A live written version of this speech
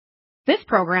This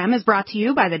program is brought to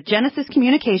you by the Genesis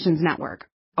Communications Network,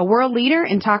 a world leader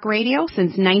in talk radio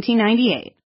since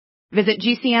 1998. Visit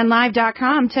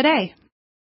GCNlive.com today.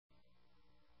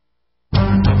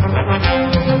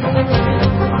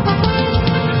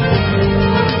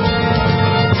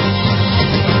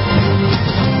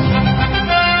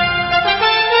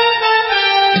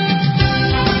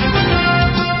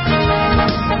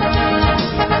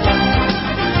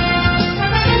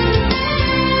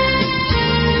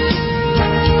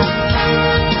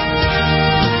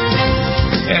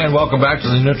 And welcome back to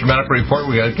the NutriMedical Report.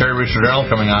 We got Gary Richard Earl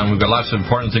coming on. We've got lots of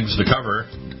important things to cover.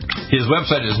 His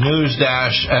website is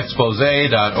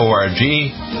news-expose.org.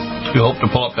 We hope to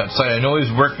pull up that site. I know he's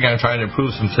working on trying to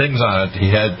improve some things on it.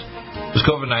 It was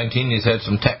COVID-19. He's had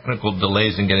some technical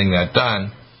delays in getting that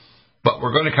done. But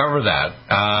we're going to cover that.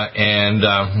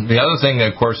 The other thing,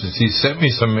 of course, is he sent me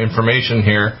some information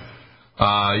here.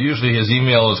 Usually his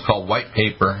email is called white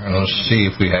paper. And let's see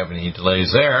if we have any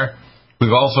delays there.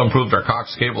 We've also improved our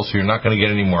Cox cable, so you're not going to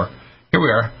get any more. Here we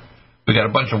are. We got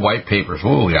a bunch of white papers.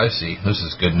 Ooh, I see. This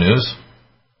is good news.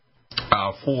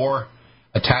 4,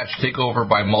 attached takeover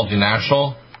by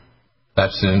multinational.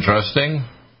 That's interesting.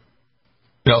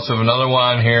 We also have another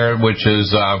one here, which is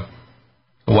the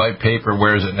white paper.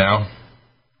 Where is it now?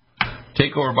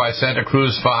 Takeover by Santa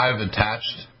Cruz, 5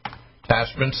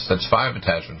 attachments. That's 5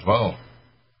 attachments. Whoa.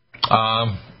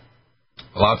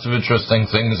 Lots of interesting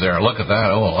things there. Look at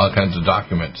that. Oh, all kinds of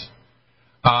documents.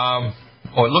 It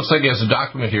looks like it's a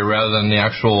document here rather than the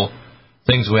actual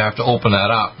things we have to open that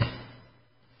up.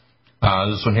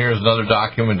 This one here is another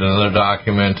document, another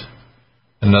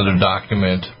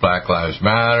document. Black Lives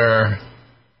Matter.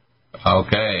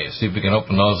 Okay, see if we can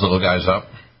open those little guys up.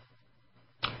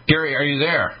 Gary, are you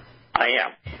there? I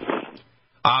am.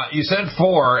 You said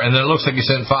 4, and then it looks like you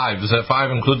said 5. Does that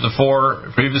 5 include the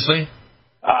 4 previously?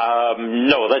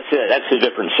 No, that's a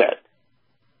different set.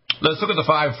 Let's look at the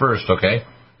 5 first, okay?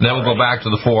 And then we'll go back to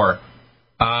the 4.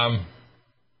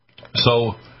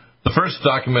 So the first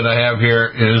document I have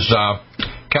here is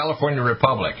California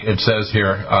Republic. It says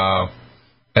here, and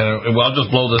I'll just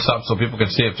blow this up so people can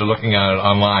see if they're looking at it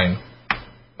online.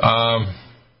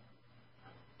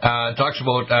 It talks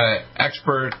about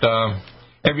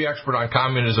every expert on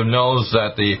communism knows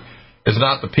that it's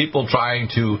not the people trying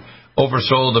to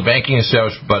overthrow the banking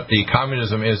establishment, but the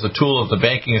communism is the tool of the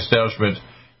banking establishment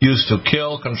used to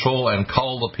kill, control, and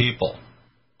cull the people.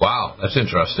 Wow, that's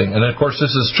interesting. And, of course,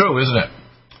 this is true, isn't it?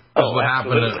 What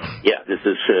happened? Yeah, this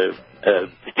is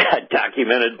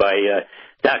documented by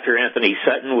Dr. Anthony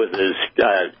Sutton with his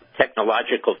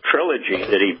technological trilogy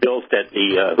that he built at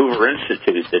the Hoover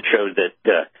Institute that showed that,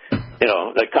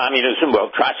 the communism,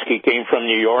 Trotsky came from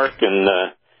New York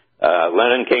and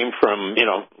Lenin came from,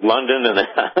 London in the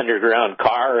underground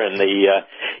car, and the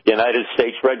United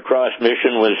States Red Cross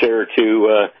mission was there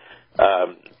to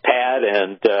pad,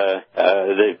 and the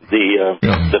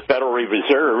Federal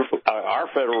Reserve, our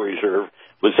Federal Reserve,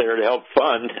 was there to help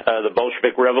fund the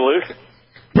Bolshevik Revolution.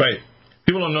 Right.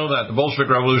 People don't know that the Bolshevik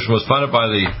Revolution was funded by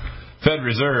the Fed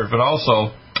Reserve, but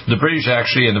also the British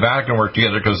actually and the Vatican worked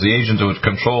together because the agent who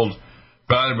controlled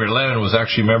Vladimir Lenin was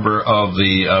actually a member of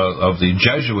the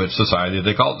Jesuit Society.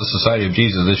 They call it the Society of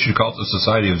Jesus. They should call it the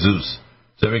Society of Zeus.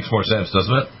 So that makes more sense,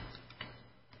 doesn't it?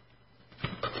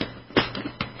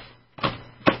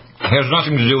 It has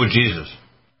nothing to do with Jesus.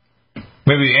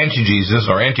 Maybe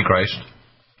anti-Jesus or Antichrist.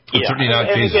 But certainly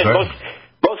not Jesus, again, right?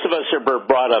 Most of us are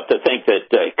brought up to think that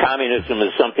communism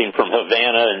is something from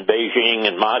Havana and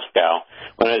Beijing and Moscow,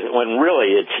 when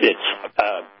really it's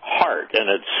heart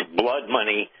and it's blood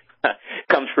money.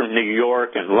 Comes from New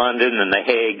York and London and The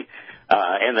Hague,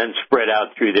 and then spread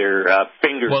out through their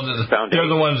fingers. Well, they're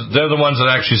the ones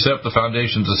that actually set up the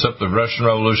foundations to set up the Russian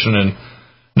Revolution in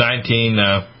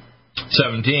 1917,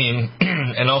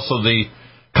 and also the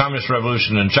Communist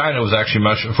Revolution in China was actually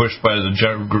much pushed by the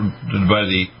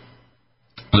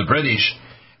British,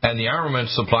 and the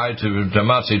armaments supplied to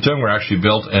Mao Zedong were actually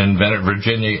built in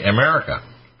Virginia, America.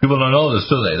 People don't know this,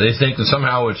 do they? They think that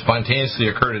somehow it spontaneously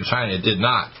occurred in China. It did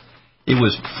not. It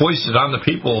was foisted on the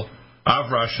people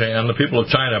of Russia and the people of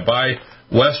China by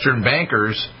Western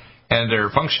bankers and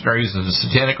their functionaries of the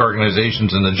satanic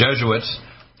organizations and the Jesuits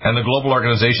and the global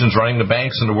organizations running the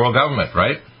banks and the world government,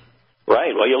 right?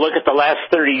 Right. Well, you look at the last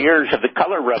 30 years of the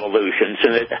color revolutions,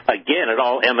 and it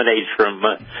all emanates from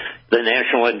the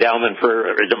National Endowment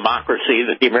for Democracy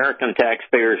that the American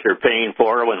taxpayers are paying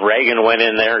for. When Reagan went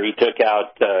in there, he took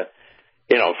out,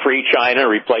 free China,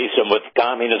 replaced him with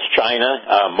communist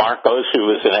China. Marcos, who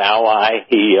was an ally,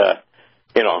 he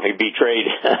betrayed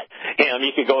him.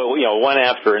 You could go, one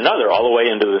after another, all the way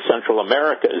into the Central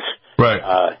Americas. Right.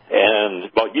 And,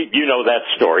 well, you know that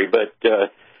story, but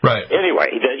right.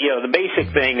 Anyway, the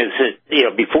basic thing is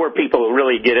that, before people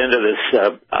really get into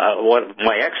this, what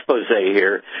my expose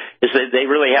here is that they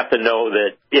really have to know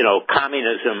that,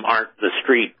 communism aren't the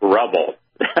street rubble.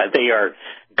 They are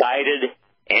guided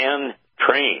and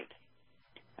trained.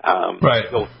 Right.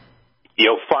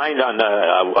 You'll find on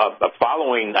the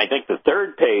following, I think the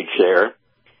third page there,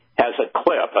 has a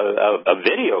clip, a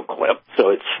video clip, so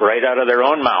it's right out of their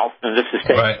own mouth, and this is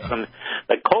taken from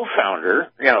the co-founder,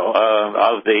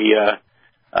 of the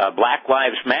Black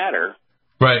Lives Matter.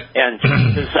 Right. And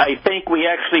I think we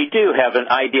actually do have an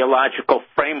ideological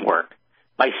framework.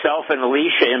 Myself and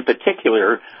Alicia in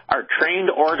particular are trained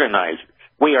organizers.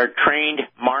 We are trained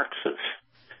Marxists.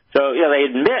 So, they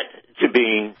admit to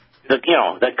being,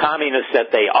 the communists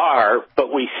that they are,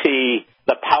 but we see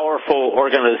the powerful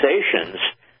organizations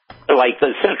like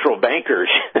the central bankers,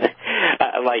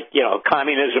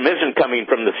 communism isn't coming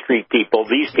from the street people.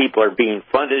 These people are being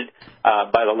funded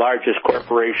by the largest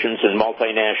corporations and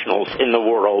multinationals in the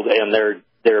world, and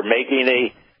they're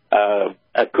making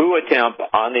a coup attempt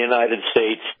on the United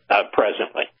States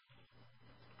presently.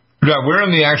 Yeah, we're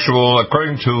in the actual,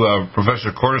 according to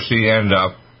Professor Corsi and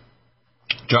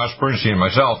Josh Bernstein and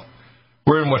myself,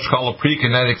 we're in what's called the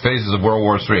pre-kinetic phases of World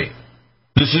War III.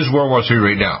 This is World War III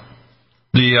right now.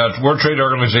 The World Trade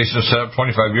Organization set up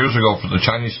 25 years ago for the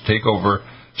Chinese to take over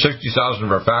 60,000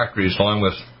 of our factories, along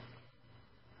with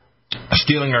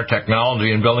stealing our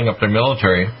technology and building up their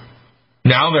military.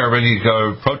 Now they're already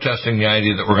protesting the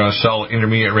idea that we're going to sell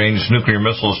intermediate-range nuclear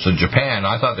missiles to Japan.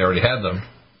 I thought they already had them.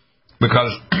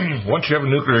 Because once you have a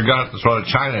nuclear gun at the throat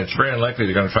of China, it's very unlikely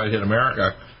they're going to try to hit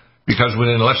America, because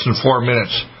within less than 4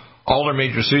 minutes, all their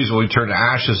major cities will be turned to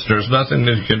ashes. There's nothing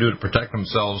they can do to protect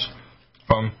themselves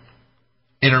from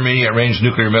intermediate-range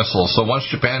nuclear missiles. So once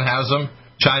Japan has them,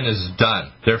 China's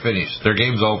done. They're finished. Their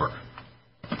game's over.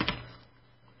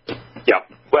 Yeah.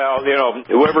 Well,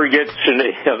 whoever gets,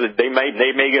 they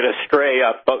may get a stray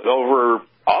up over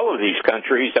all of these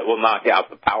countries that will knock out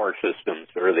the power systems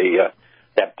or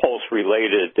that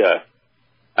pulse-related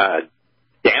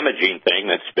damaging thing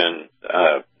that's been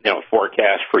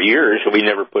forecast for years. We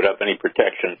never put up any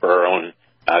protection for our own.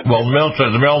 Well,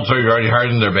 the military already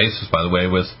hardened their bases, by the way,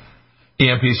 with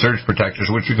EMP surge protectors,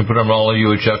 which you can put on all the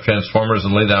UHF transformers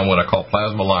and lay down what I call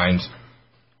plasma lines,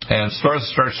 and start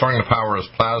storing the power as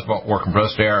plasma or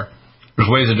compressed air. There's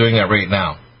ways of doing that right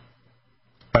now.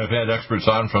 I've had experts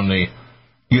on from the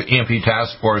EMP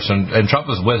task force, and Trump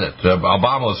is with it.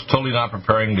 Obama is totally not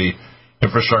preparing the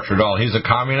infrastructure at all. He's a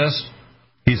communist,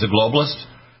 he's a globalist,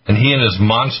 and he and his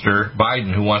monster,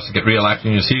 Biden, who wants to get reelected.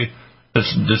 And you see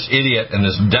this idiot and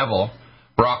this devil,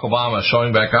 Barack Obama,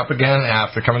 showing back up again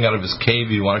after coming out of his cave,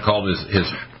 you want to call it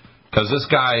his because this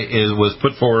guy was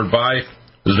put forward by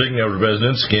Zbigniew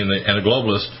Brzezinski and a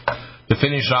globalist to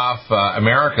finish off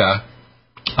America.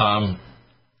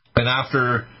 And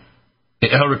after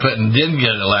Hillary Clinton didn't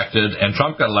get elected and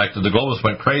Trump got elected, the globalists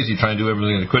went crazy trying to do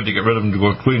everything they could to get rid of him,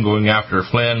 including going after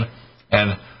Flynn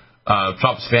and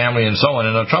Trump's family and so on.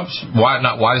 And Trump's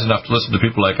not wise enough to listen to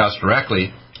people like us directly,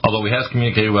 although he has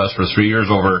communicated with us for 3 years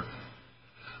over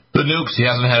the nukes. He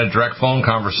hasn't had a direct phone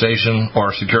conversation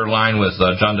or a secure line with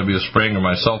John W. Spring or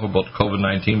myself about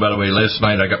COVID-19. By the way, last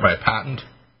night I got my patent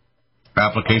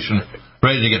application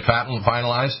ready to get patent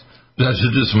finalized. Just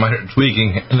do some minor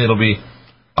tweaking, and it'll be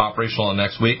operational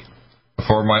next week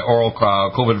for my oral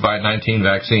COVID-19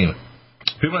 vaccine.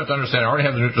 People have to understand, I already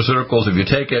have the nutraceuticals. If you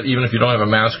take it, even if you don't have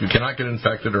a mask, you cannot get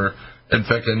infected or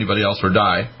infect anybody else or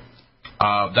die.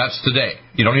 That's today.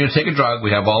 You don't need to take a drug.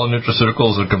 We have all the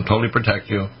nutraceuticals that can totally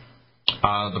protect you.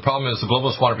 The problem is the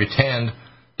globalists want to pretend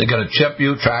they're going to chip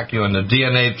you, track you, and the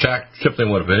DNA chip they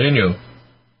would have been in you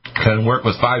can work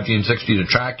with 5G and 6G to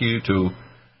track you to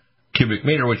cubic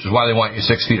meter, which is why they want you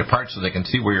 6 feet apart so they can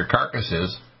see where your carcass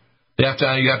is. You have to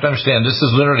understand, this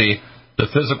is literally the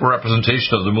physical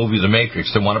representation of the movie The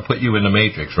Matrix. They want to put you in the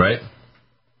Matrix, right?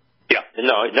 Yeah,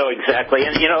 no, exactly.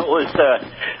 And, it was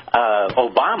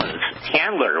Obama's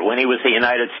handler when he was a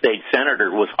United States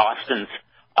Senator was Austin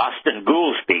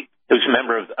Goolsbee, who's a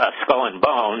member of Skull and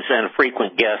Bones and a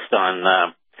frequent guest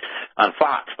on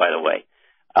Fox, by the way.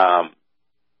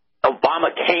 Obama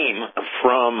came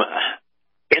from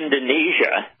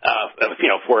Indonesia,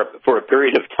 for a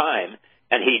period of time,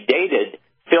 and he dated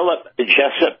Philip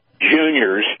Jessup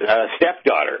Jr.'s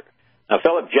stepdaughter. Now,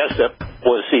 Philip Jessup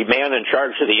was the man in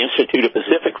charge of the Institute of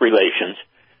Pacific Relations,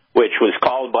 which was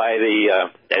called by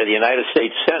the United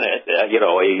States Senate,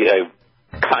 a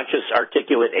conscious,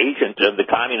 articulate agent of the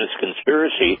communist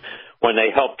conspiracy when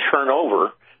they helped turn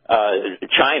over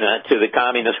China to the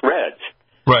communist Reds.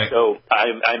 Right. So,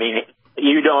 I mean,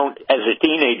 you don't, as a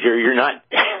teenager, you're not,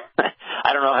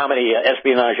 I don't know how many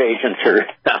espionage agents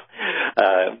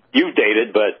you've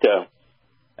dated, but,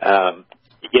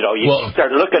 you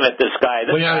start looking at this guy,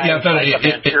 a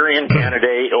Manchurian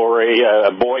candidate or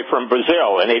a boy from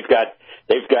Brazil, and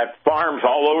they've got farms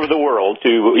all over the world to,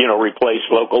 replace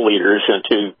local leaders and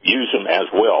to use them as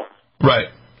will. Right.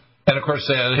 And, of course,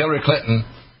 Hillary Clinton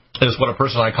is what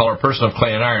I call a person of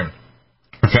clay and iron.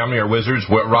 Her family are wizards,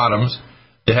 Rodhams.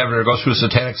 They have her go through a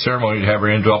satanic ceremony to have her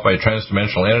indwelt by a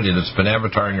transdimensional entity that's been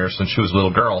avataring her since she was a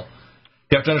little girl.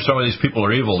 You have to understand why these people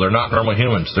are evil. They're not normal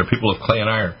humans. They're people of clay and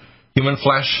iron. Human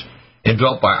flesh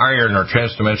indwelt by iron or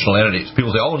transdimensional entities.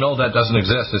 People say, oh, no, that doesn't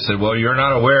exist. They say, well, you're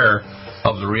not aware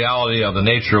of the reality of the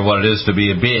nature of what it is to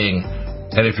be a being.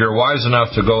 And if you're wise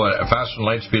enough to go at faster than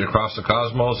light speed across the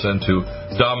cosmos and to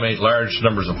dominate large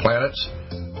numbers of planets,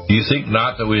 do you think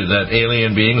not that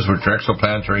alien beings, which are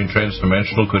exoplanetary and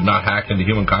transdimensional, could not hack into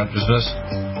human consciousness?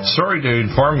 Sorry to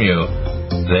inform you,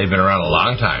 they've been around a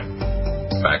long time.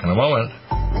 Back in a moment.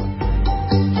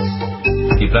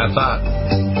 Keep that thought.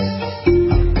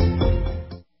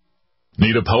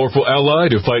 Need a powerful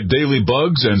ally to fight daily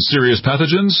bugs and serious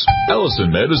pathogens? Allicin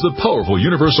Med is the powerful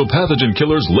universal pathogen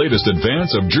killer's latest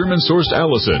advance of German-sourced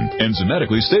allicin,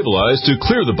 enzymatically stabilized to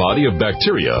clear the body of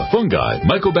bacteria, fungi,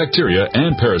 mycobacteria,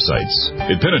 and parasites.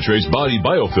 It penetrates body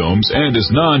biofilms and is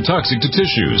non-toxic to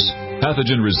tissues.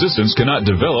 Pathogen resistance cannot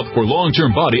develop for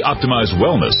long-term body-optimized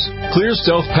wellness. Clear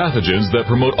stealth pathogens that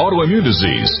promote autoimmune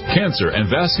disease, cancer, and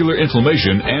vascular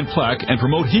inflammation and plaque and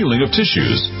promote healing of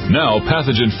tissues. Now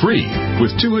pathogen-free.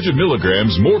 With 200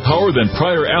 milligrams more power than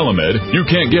prior Alamed, you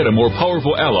can't get a more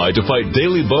powerful ally to fight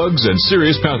daily bugs and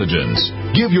serious pathogens.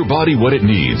 Give your body what it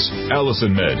needs.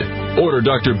 Allicin Med. Order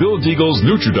Dr. Bill Deagle's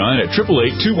Nutridyne at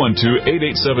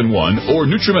 888-212-8871 or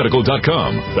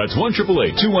NutriMedical.com. That's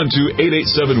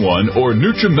 1-888-212-8871 or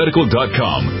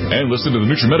NutriMedical.com. And listen to the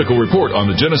NutriMedical Report on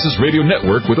the Genesis Radio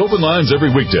Network with open lines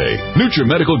every weekday.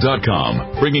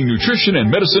 NutriMedical.com, bringing nutrition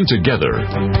and medicine together.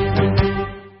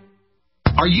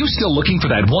 Are you still looking for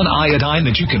that one iodine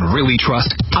that you can really trust?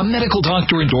 A medical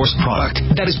doctor-endorsed product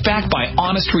that is backed by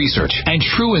honest research and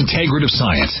true integrative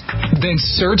science? Then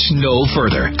search no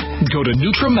further. Go to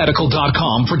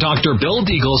NutriMedical.com for Dr. Bill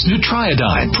Deagle's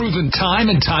Nutriodine, proven time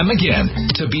and time again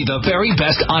to be the very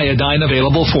best iodine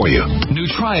available for you.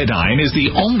 Nutriodine is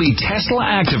the only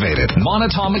Tesla-activated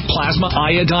monatomic plasma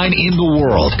iodine in the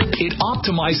world. It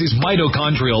optimizes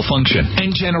mitochondrial function and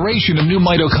generation of new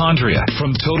mitochondria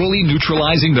from totally neutralizing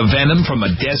the venom from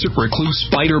a desert recluse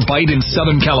spider bite in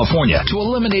Southern California to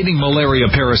eliminating malaria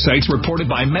parasites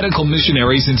reported by medical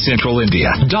missionaries in Central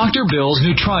India. Dr. Bill's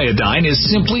Nutriodine is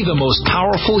simply the most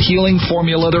powerful healing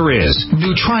formula there is.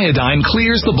 Nutriodine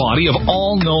clears the body of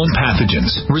all known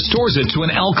pathogens, restores it to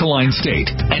an alkaline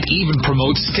state, and even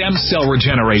promotes stem cell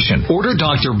regeneration. Order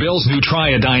Dr. Bill's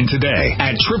Nutriodine today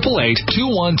at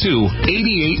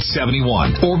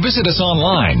 888-212-8871 or visit us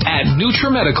online at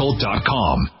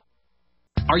NutriMedical.com.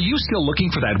 Are you still looking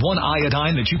for that one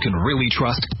iodine that you can really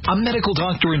trust? A medical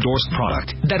doctor-endorsed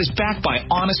product that is backed by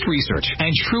honest research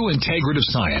and true integrative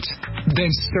science?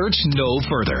 Then search no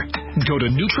further. Go to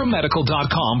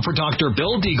NutriMedical.com for Dr.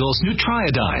 Bill Deagle's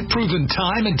Nutriodine, proven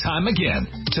time and time again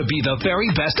to be the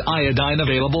very best iodine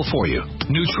available for you.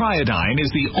 Nutriodine is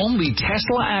the only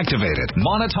Tesla-activated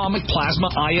monatomic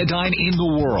plasma iodine in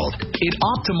the world. It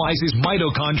optimizes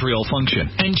mitochondrial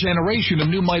function and generation of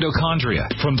new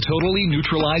mitochondria from totally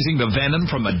neutralizing the venom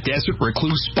from a desert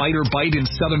recluse spider bite in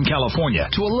Southern California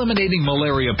to eliminating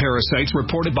malaria parasites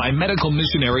reported by medical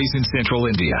missionaries in Central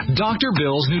India. Dr.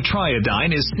 Bill's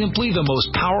Nutriodine is simply the most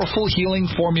powerful healing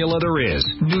formula there is.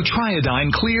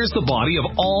 Nutriodine clears the body of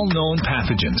all known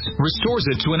pathogens, restores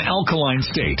it to an alkaline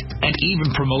state, and even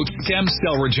promotes stem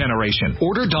cell regeneration.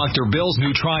 Order Dr. Bill's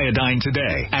Nutriodine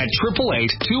today at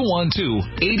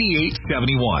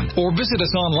 888-212-8871 or visit us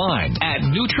online at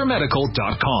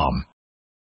NutriMedical.com.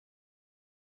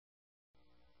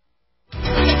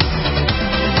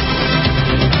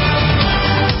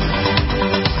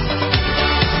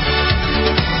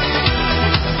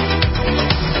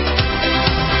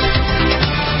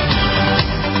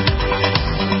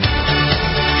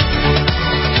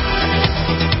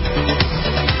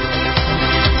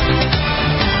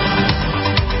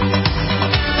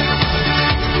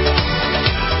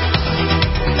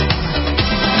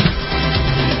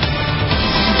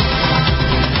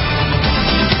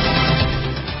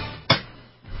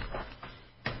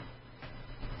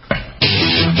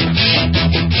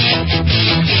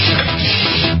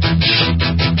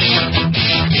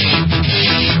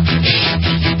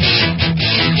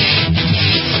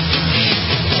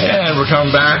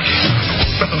 Come back.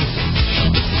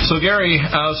 So Gary,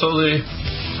 so the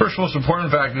first most important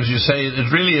factor, as you say,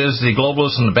 it really is the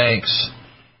globalists and the banks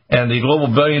and the global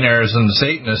billionaires and the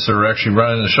Satanists that are actually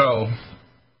running the show.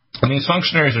 And these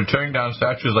functionaries are tearing down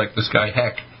statues like this guy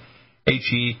Heck,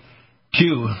 H-E-Q.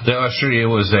 The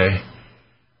Australia was a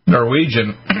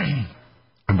Norwegian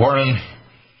born in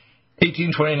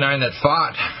 1829 that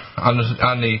fought on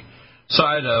the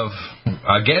side of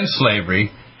against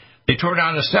slavery. They tore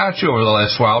down the statue over the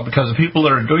last while because the people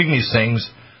that are doing these things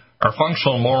are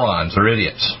functional morons or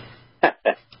idiots.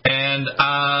 And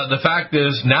the fact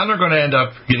is, now they're going to end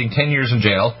up getting 10 years in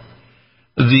jail.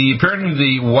 Apparently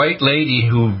the white lady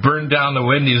who burned down the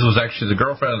Wendy's was actually the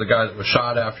girlfriend of the guy that was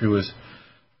shot after he was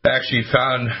actually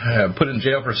found, put in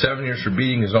jail for 7 years for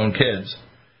beating his own kids.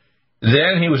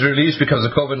 Then he was released because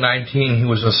of COVID-19. He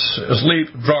was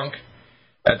asleep, drunk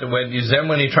at the Wendy's. Then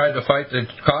when he tried to fight the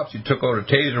cops, he took out a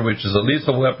taser, which is a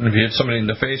lethal weapon. If you hit somebody in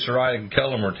the face or eye, it can kill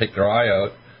them or take their eye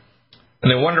out. And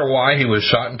they wonder why he was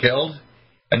shot and killed.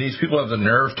 And these people have the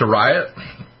nerve to riot.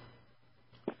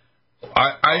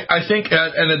 I think,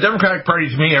 and the Democratic Party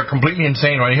to me are completely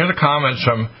insane. When I hear the comments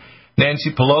from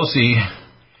Nancy Pelosi,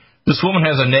 this woman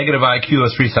has a negative IQ of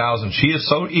 3,000. She is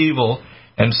so evil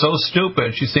and so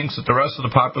stupid, she thinks that the rest of the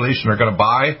population are going to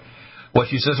buy what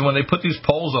she says. And when they put these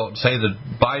polls out and say that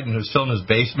Biden is still in his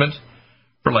basement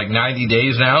for like 90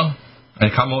 days now, and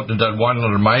come out and done one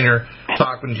little minor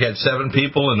talk when she had 7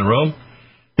 people in the room,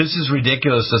 this is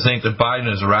ridiculous to think that Biden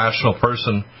is a rational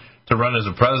person to run as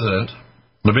a president.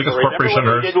 The biggest corporation on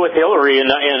earth. Remember what he did with Hillary in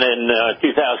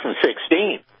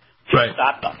 2016.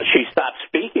 She stopped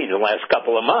speaking the last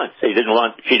couple of months. She didn't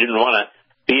want to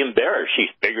be embarrassed.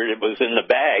 She figured it was in the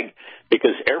bag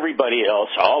because everybody else,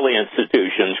 all the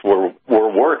institutions, were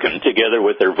working together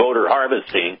with their voter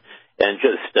harvesting and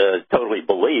just totally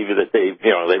believed that they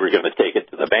were going to take it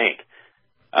to the bank.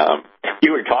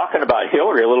 You were talking about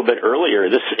Hillary a little bit earlier.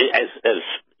 This, as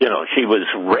you know, she was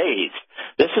raised.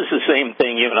 This is the same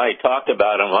thing you and I talked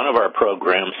about on one of our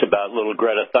programs about little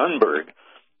Greta Thunberg.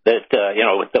 That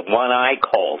with the one eye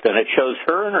cult, and it shows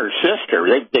her and her sister.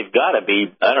 They've got to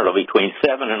be, I don't know, between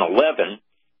 7 and 11,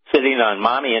 sitting on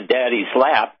mommy and daddy's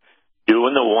lap,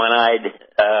 doing the one-eyed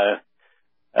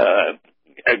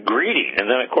greeting. And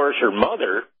then, of course, her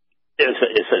mother is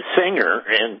a singer,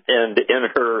 and in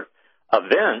her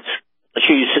events,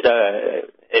 she's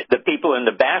the people in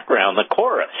the background, the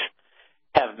chorus,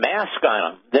 have masks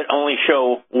on them that only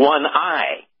show one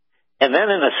eye. And then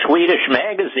in a Swedish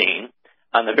magazine,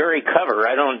 on the very cover,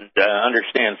 I don't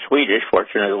understand Swedish.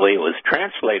 Fortunately, it was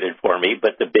translated for me.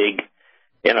 But the big,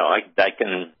 I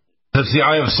can. It's the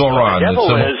Eye of Sauron.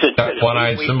 The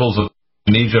one-eyed symbols of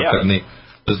in Egypt, and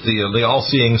the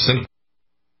all-seeing symbol.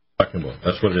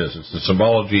 That's what it is. It's the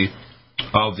symbology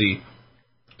of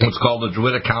what's called the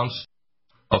Druidic Counts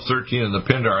of 13 of the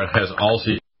Pindar. It has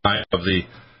all-seeing of the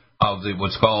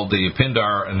what's called the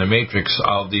Pindar and the Matrix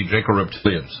of the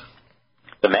Draco-Reptilians.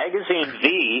 The magazine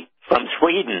V from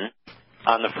Sweden,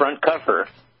 on the front cover,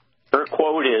 her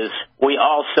quote is, "We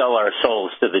all sell our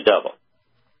souls to the devil."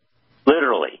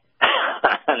 Literally,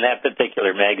 on that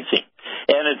particular magazine.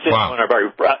 And it's in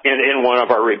one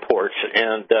of our reports.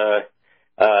 And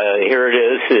here it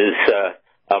is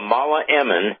Mala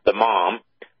Emin, the mom,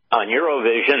 on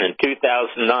Eurovision in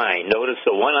 2009. Notice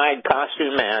the one-eyed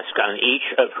costume mask on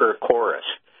each of her chorus.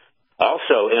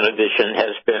 Also, in addition,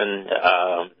 has been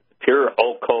pure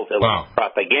occult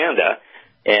propaganda,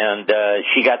 and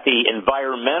she got the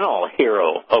Environmental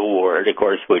Hero Award, of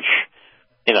course, which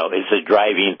is a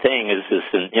driving thing. Is this,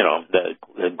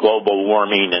 the global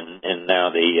warming and now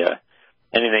the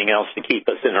anything else to keep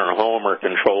us in our home or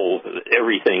control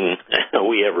everything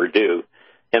we ever do.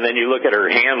 And then you look at her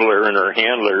handler, and her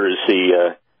handler is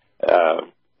the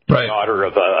daughter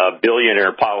of a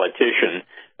billionaire politician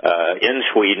in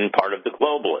Sweden, part of the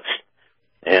globalists.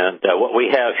 And what we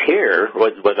have here,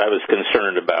 what I was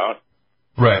concerned about,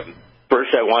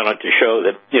 first I wanted to show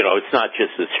that, it's not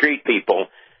just the street people,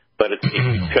 but it's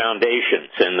the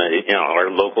foundations and our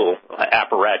local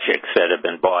apparatchiks that have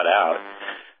been bought out.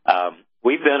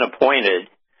 We've been appointed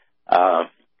a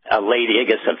lady, I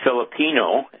guess a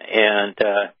Filipino, and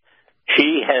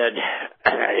she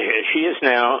is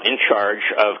now in charge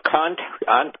of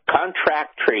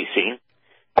contract tracing,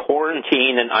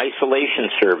 quarantine, and isolation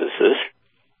services.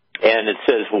 And it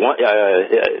says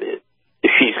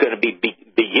she's going to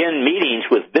begin meetings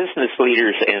with business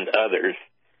leaders and others.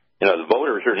 The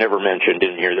voters are never mentioned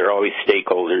in here. They're always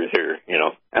stakeholders or,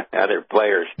 other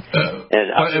players.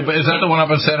 But is that the one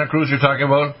up in Santa Cruz you're talking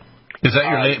about? Is that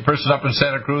your person up in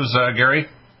Santa Cruz, Gary?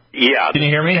 Yeah. Can you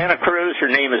hear me? Santa Cruz, her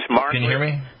name is Margaret. Can you hear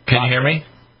me? Can you hear me?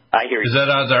 I hear you. Is that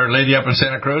our lady up in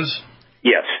Santa Cruz?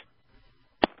 Yes.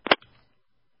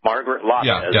 Margaret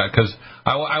Lopez. Yeah, because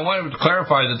I wanted to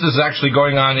clarify that this is actually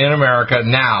going on in America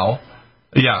now.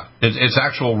 Yeah, it's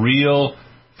actual real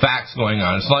facts going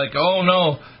on. It's like, oh,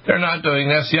 no, they're not doing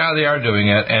this. Yeah, they are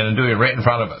doing it, and doing it right in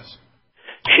front of us.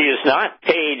 She is not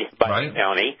paid by the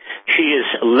county. She is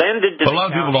lended to a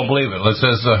lot of people don't believe it. It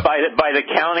says, by the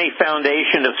County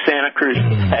Foundation of Santa Cruz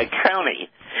County.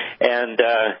 And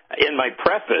in my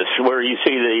preface, where you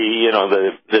see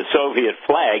the Soviet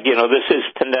flag, this is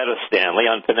Panetta Stanley.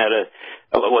 On Panetta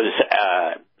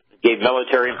gave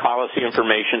military and policy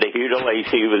information to Hugh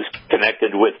DeLacy, who was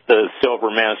connected with the Silver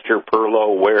Master,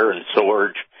 Perlow, Ware, and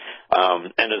Sorge.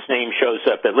 And his name shows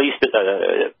up at least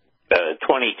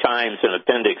 20 times in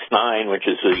Appendix 9, which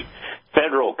is the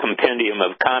federal compendium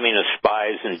of communist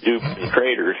spies and dupes and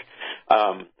traitors.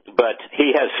 But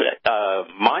he has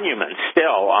monuments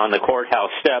still on the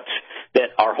courthouse steps that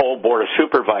our whole Board of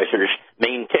Supervisors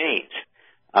maintains.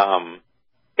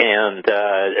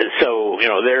 So,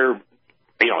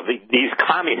 these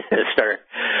communists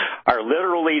are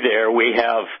literally there. We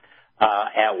have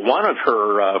at one of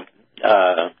her,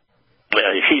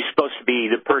 she's supposed to be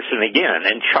the person, again,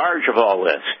 in charge of all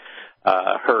this.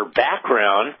 Her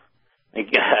background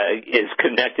is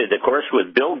connected, of course,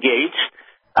 with Bill Gates.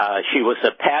 She was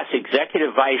a past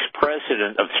executive vice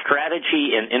president of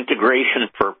strategy and integration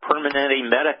for Permanente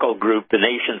Medical Group, the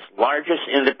nation's largest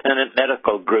independent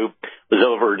medical group, with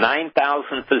over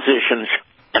 9,000 physicians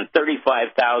and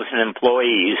 35,000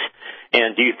 employees.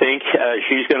 And do you think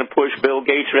she's going to push Bill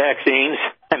Gates vaccines?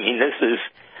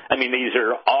 These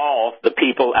are all the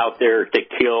people out there to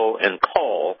kill and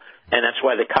cull, and that's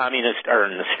why the communists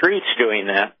are in the streets doing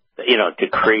that, to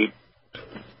create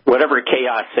whatever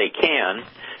chaos they can.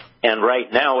 And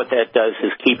right now what that does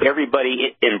is keep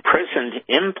everybody imprisoned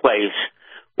in place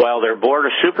while their Board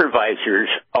of Supervisors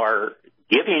are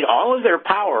giving all of their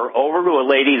power over to a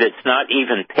lady that's not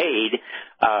even paid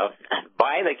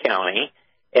by the county.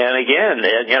 And again,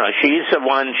 she's the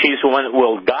one that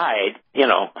will guide,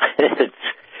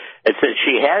 It's that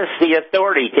she has the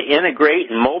authority to integrate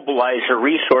and mobilize her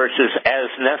resources as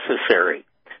necessary.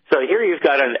 So here you've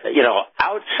got an,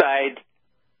 outside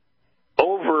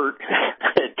overt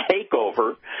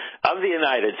takeover of the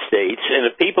United States, and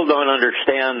if people don't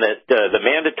understand that the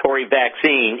mandatory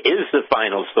vaccine is the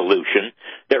final solution,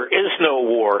 there is no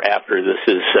war after this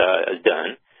is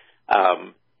done.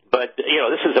 But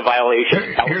this is a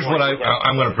violation. Here's what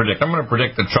I'm going to predict. I'm going to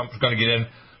predict that Trump's going to get in,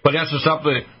 but he has to stop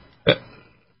the.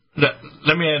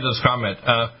 Let me add this comment.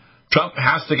 Trump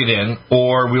has to get in,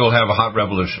 or we will have a hot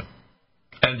revolution.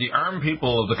 And the armed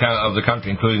people of the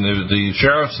country, including the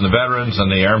sheriffs and the veterans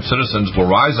and the armed citizens, will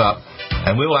rise up,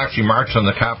 and we will actually march on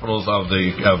the capitals of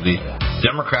the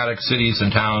democratic cities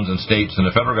and towns and states and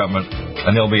the federal government,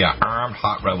 and there'll be an armed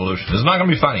hot revolution. It's not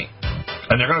going to be funny.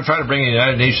 And they're going to try to bring the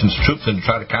United Nations troops in to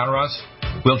try to counter us.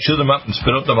 We'll chew them up and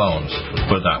spit out the bones,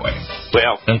 put it that way.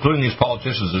 Well, including these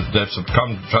politicians that have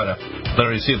come to try to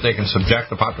literally see if they can subject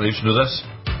the population to this.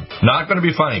 Not going to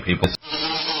be funny, people.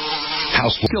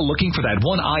 Still looking for that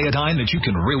one iodine that you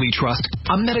can really trust?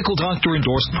 A medical doctor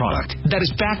endorsed product that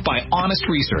is backed by honest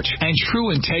research and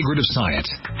true integrative science?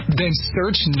 Then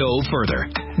search no further.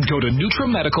 Go to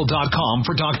NutriMedical.com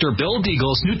for Dr. Bill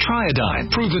Deagle's Nutriodine,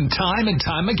 proven time and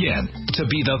time again to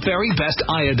be the very best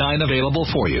iodine available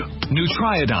for you.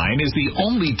 Nutriodine is the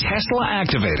only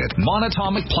Tesla-activated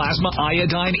monatomic plasma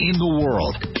iodine in the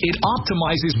world. It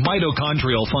optimizes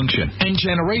mitochondrial function and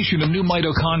generation of new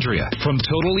mitochondria, from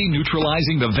totally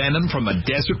neutralizing the venom from a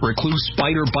desert recluse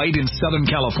spider bite in Southern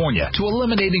California to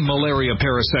eliminating malaria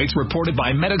parasites reported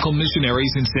by medical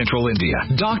missionaries in Central India.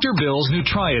 Dr. Bill's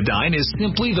Nutriodine is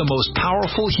simply the most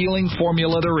powerful healing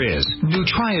formula there is.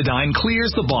 Nutriodine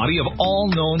clears the body of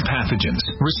all known pathogens,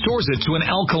 restores it to an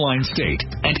alkaline state,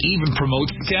 and even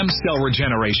promotes stem cell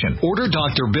regeneration. Order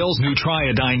Dr. Bill's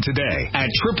Nutriodine today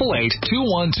at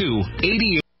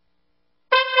 888-212-88.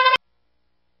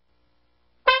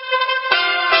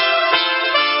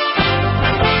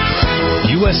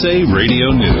 USA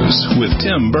Radio News with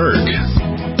Tim Berg.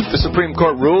 The Supreme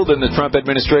Court ruled in the Trump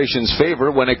administration's favor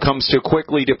when it comes to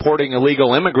quickly deporting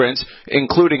illegal immigrants,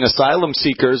 including asylum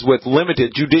seekers with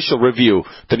limited judicial review.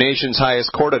 The nation's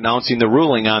highest court announcing the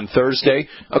ruling on Thursday.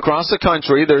 Across the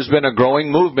country, there's been a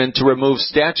growing movement to remove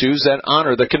statues that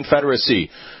honor the Confederacy.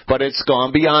 But it's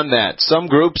gone beyond that. Some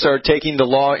groups are taking the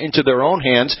law into their own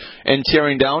hands and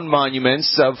tearing down monuments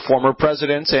of former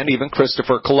presidents and even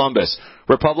Christopher Columbus.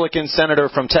 Republican Senator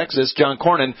from Texas, John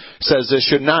Cornyn, says this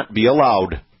should not be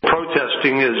allowed.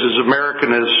 Protesting is as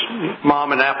American as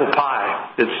mom and apple pie.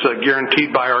 It's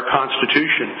guaranteed by our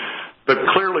Constitution. But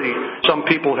clearly, some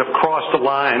people have crossed the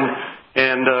line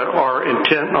and are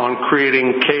intent on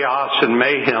creating chaos and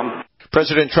mayhem.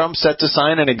 President Trump set to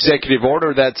sign an executive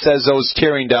order that says those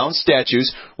tearing down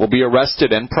statues will be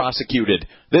arrested and prosecuted.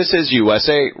 This is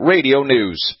USA Radio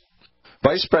News.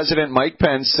 Vice President Mike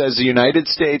Pence says the United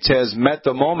States has met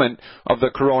the moment of the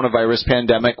coronavirus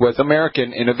pandemic with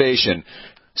American innovation.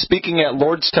 Speaking at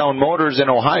Lordstown Motors in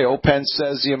Ohio, Pence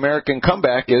says the American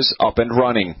comeback is up and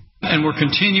running. And we're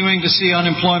continuing to see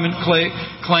unemployment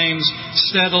claims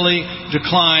steadily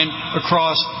decline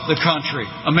across the country.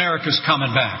 America's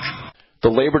coming back. The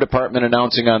Labor Department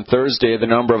announcing on Thursday the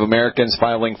number of Americans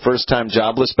filing first-time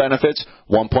jobless benefits,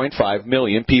 1.5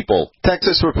 million people.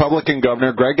 Texas Republican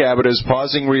Governor Greg Abbott is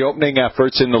pausing reopening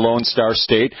efforts in the Lone Star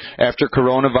State after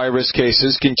coronavirus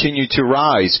cases continue to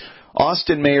rise.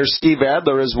 Austin Mayor Steve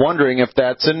Adler is wondering if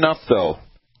that's enough, though.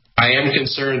 I am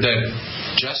concerned that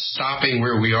just stopping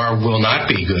where we are will not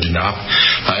be good enough.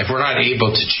 If we're not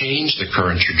able to change the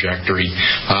current trajectory,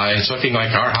 it's looking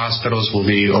like our hospitals will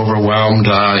be overwhelmed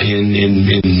in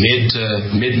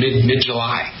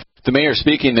mid-July. The mayor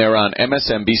speaking there on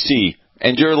MSNBC,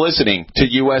 and you're listening to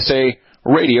USA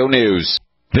Radio News.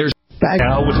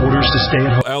 Now with orders to stay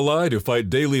at home. Ally to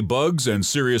fight daily bugs and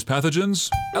serious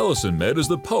pathogens? Allicin Med is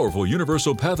the powerful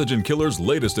universal pathogen killer's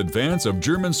latest advance of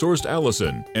German-sourced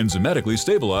allicin, enzymatically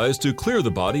stabilized to clear the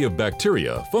body of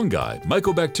bacteria, fungi,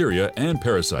 mycobacteria, and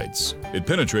parasites. It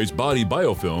penetrates body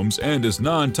biofilms and is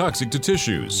non-toxic to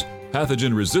tissues.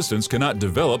 Pathogen resistance cannot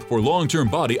develop for long-term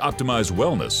body-optimized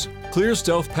wellness. Clear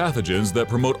stealth pathogens that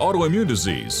promote autoimmune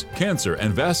disease, cancer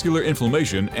and vascular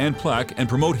inflammation and plaque and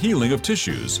promote healing of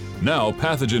tissues. Now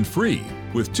pathogen-free.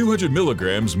 With 200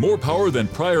 milligrams more power than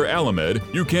prior Alamed,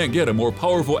 you can't get a more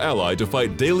powerful ally to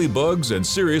fight daily bugs and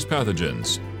serious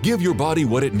pathogens. Give your body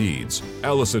what it needs.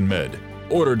 Allicin Med.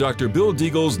 Order Dr. Bill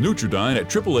Deagle's Nutridyne at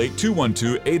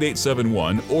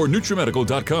 888-212-8871 or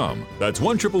NutriMedical.com. That's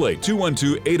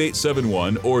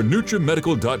 1-888-212-8871 or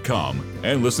NutriMedical.com.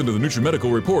 And listen to the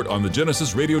NutriMedical Report on the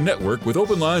Genesis Radio Network with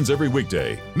open lines every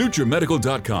weekday.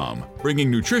 NutriMedical.com,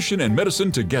 bringing nutrition and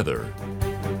medicine together.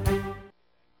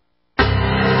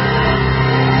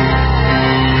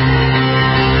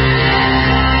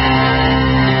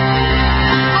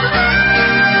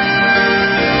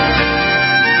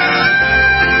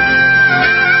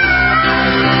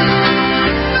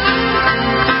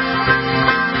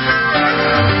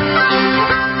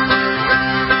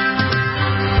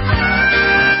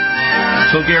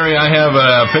 So, Gary, I have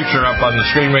a picture up on the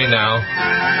screen right now.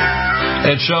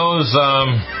 It shows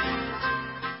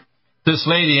this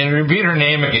lady, and repeat her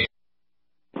name again.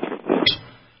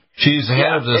 She's the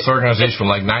head of this organization with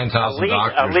like 9,000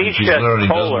 doctors. And she literally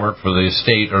doesn't work for the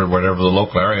state or whatever, the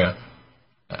local area.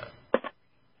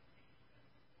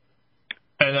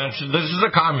 And then this is a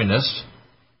communist.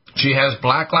 She has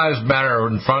Black Lives Matter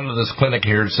in front of this clinic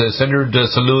here. It says, Centro de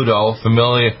Saludo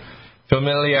Familiar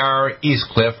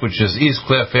Eastcliff, which is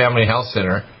Eastcliff Family Health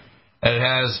Center, and it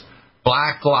has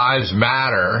Black Lives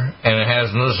Matter, and it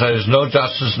has no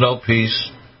justice, no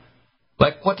peace.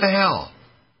 Like, what the hell?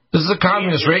 This is a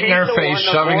communist right in our face,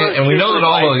 shoving it, and we know that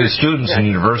all of these students in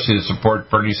universities that support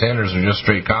Bernie Sanders are just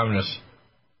straight communists.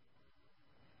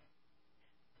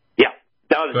 Yeah.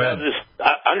 Now,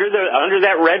 under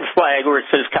that red flag where it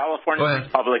says California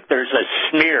Republic, there's a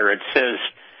smear. It says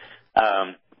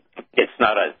it's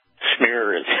not a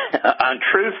smear, it's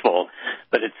untruthful,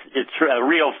 but it's a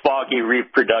real foggy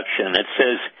reproduction. It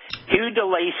says Hugh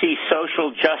DeLacy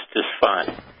Social Justice Fund,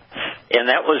 and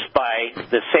that was by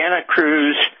the Santa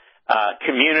Cruz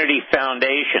Community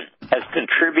Foundation, has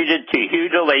contributed to Hugh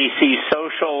DeLacy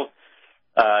Social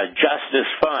Justice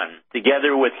Fund,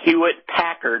 together with Hewitt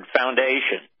Packard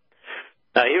Foundation.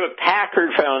 Now, Hewitt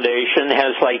Packard Foundation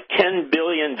has like $10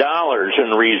 billion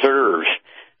in reserves.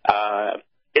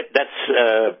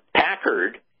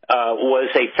 Packard was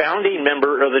a founding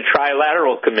member of the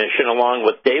Trilateral Commission along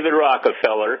with David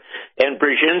Rockefeller and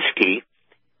Brzezinski.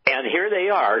 And here they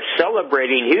are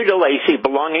celebrating Hugh DeLacy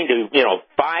belonging to,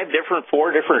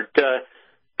 4 different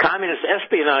communist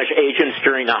espionage agents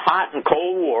during the hot and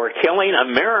cold war, killing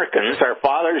Americans, our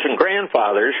fathers and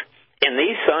grandfathers, and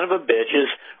these son of a bitches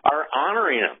are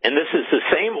honoring them. And this is the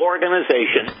same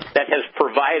organization that has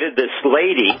provided this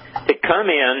lady to come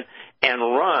in and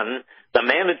run the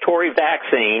mandatory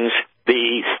vaccines,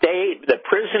 the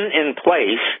prison in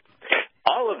place,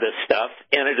 all of this stuff,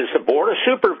 and it is the board of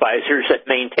supervisors that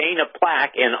maintain a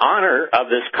plaque in honor of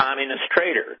this communist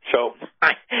traitor. So,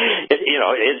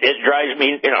 it drives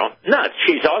me, nuts.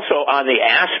 She's also on the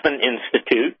Aspen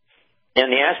Institute,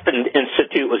 and the Aspen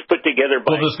Institute was put together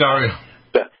by... Well, this guy...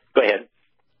 Go ahead.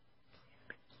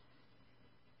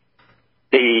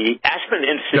 The Aspen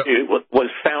Institute was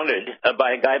founded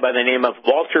by a guy by the name of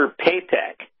Walter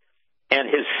Papak, and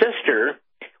his sister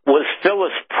was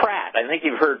Phyllis Pratt. I think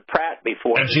you've heard Pratt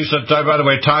before. And she's, by the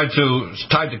way, tied to.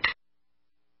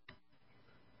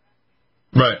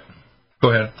 Right. Go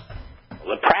ahead.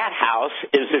 The Pratt House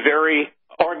is a very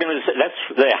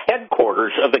that's the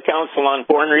headquarters of the Council on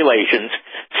Foreign Relations,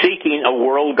 seeking a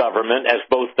world government as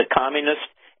both the communists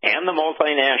and the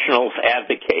multinationals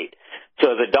advocate.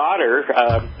 So the daughter,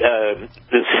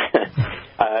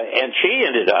 and she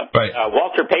ended up, right.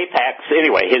 Walter Papak,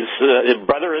 anyway, his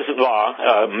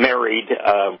brother-in-law married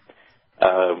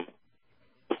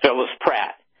Phyllis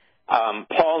Pratt.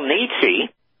 Paul Nietzsche,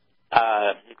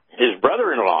 his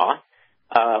brother-in-law,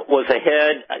 was a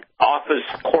head office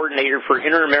coordinator for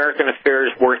Inter-American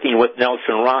Affairs working with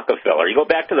Nelson Rockefeller. You go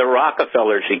back to the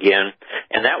Rockefellers again,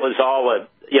 and that was all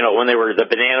when they were the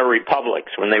banana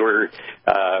republics, when they were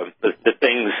the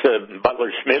things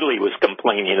Butler Smidley was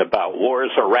complaining about,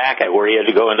 wars Iraq, where he had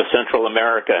to go into Central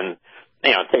America and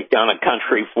take down a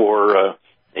country for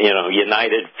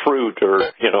United Fruit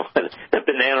or the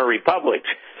banana republics.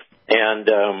 And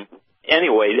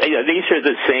anyway, these are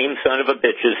the same son of a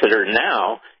bitches that are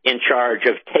now in charge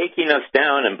of taking us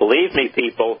down. And believe me,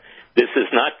 people, this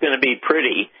is not going to be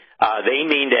pretty. They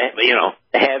mean to,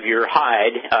 have your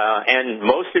hide and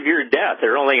most of your death.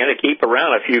 They're only going to keep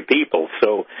around a few people.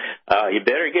 So you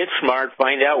better get smart,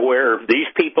 find out where these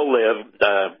people live,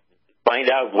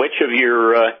 find out which of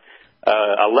your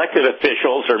elected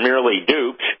officials are merely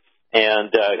dupes,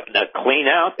 and clean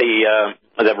out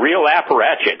the real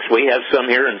apparatchiks. We have some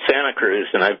here in Santa Cruz,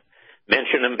 and I've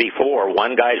mentioned them before.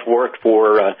 One guy's worked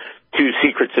for two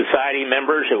secret society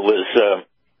members. It was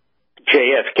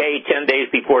JFK 10 days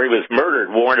before he was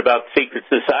murdered, warned about secret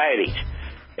societies.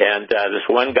 And this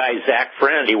one guy, Zach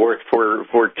Friend, he worked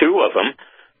for two of them.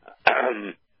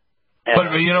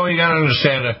 But you got to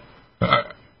understand,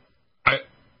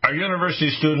 our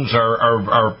university students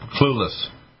are clueless.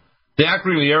 They act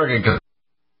really arrogant,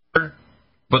 but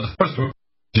the first,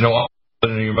 all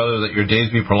in your mother that your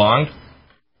days be prolonged.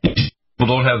 People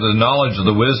don't have the knowledge or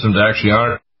the wisdom to actually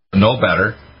know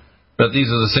better. That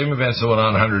these are the same events that went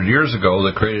on 100 years ago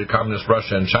that created communist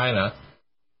Russia and China,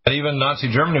 and even Nazi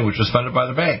Germany, which was funded by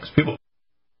the banks. People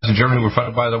in Germany were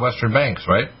funded by the Western banks,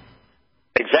 right?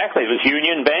 Exactly. It was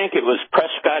Union Bank. It was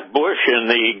Prescott Bush and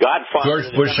the godfather George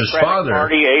of the Bush's Democratic father,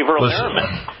 Party, Averill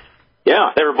Merriman.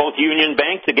 Yeah, they were both Union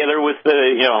Bank together with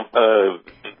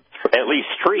at least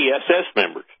three SS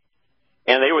members.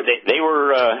 And they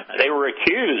were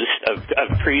accused of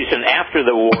treason after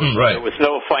the war. Right. There was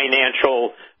no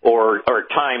financial or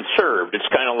time served. It's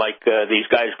kind of like these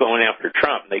guys going after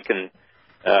Trump. They can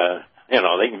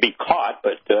they can be caught,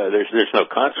 but there's no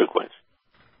consequence.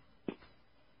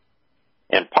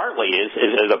 And partly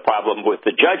is a problem with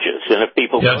the judges. And if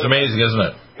people it's amazing, isn't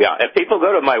it? Yeah, if people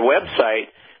go to my website,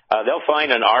 they'll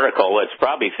find an article that's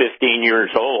probably 15 years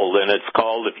old, and it's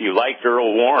called "If You Liked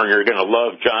Earl Warren, You're Going to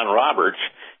Love John Roberts."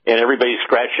 And everybody's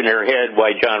scratching their head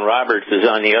why John Roberts is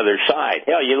on the other side.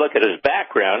 Hell, you look at his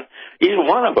background; he's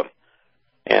one of them.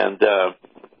 And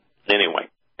anyway,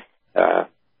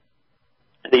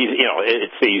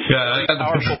 it's these I got the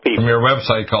powerful picture people from your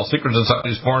website called "Secret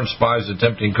Society's Foreign Spies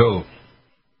Attempting Coup."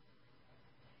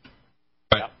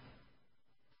 Right.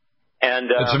 And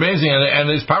it's amazing, and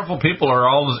these powerful people are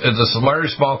all it's a very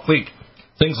small clique.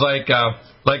 Things like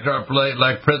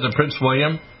the Prince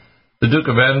William, the Duke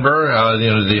of Edinburgh,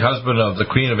 the husband of the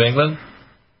Queen of England,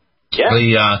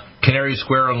 the Canary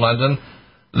Square in London,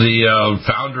 the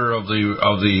founder of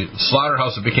the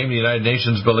slaughterhouse that became the United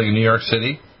Nations building in New York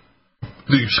City,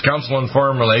 the Council on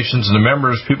Foreign Relations, and the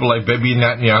members, people like Bibi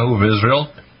Netanyahu of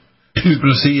Israel, who's been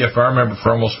a CFR member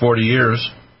for almost 40 years.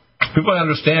 People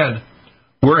understand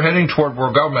we're heading toward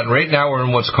world government. Right now we're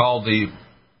in what's called the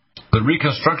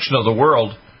reconstruction of the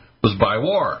world was by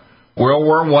war. World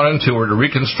War I and II were to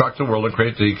reconstruct the world and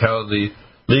create the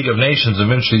League of Nations,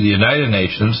 eventually the United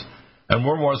Nations. And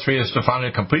World War III is to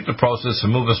finally complete the process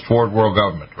and move us toward world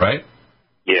government, right?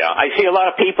 Yeah, I see a lot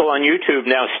of people on YouTube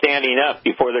now standing up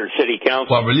before their city council.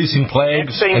 While releasing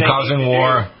plagues and causing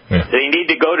war. Yeah. They need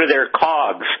to go to their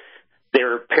COGs.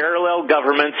 They're parallel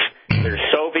governments. They're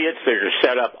Soviets. They're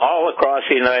set up all across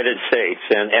the United States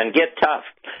and get tough.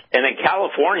 And in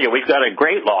California, we've got a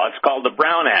great law. It's called the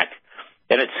Brown Act.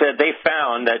 And it said they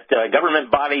found that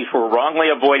government bodies were wrongly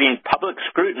avoiding public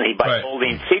scrutiny by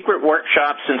holding secret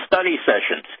workshops and study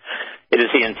sessions. It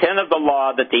is the intent of the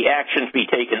law that the actions be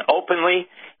taken openly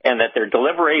and that their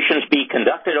deliberations be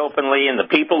conducted openly, and the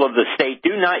people of the state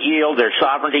do not yield their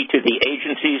sovereignty to the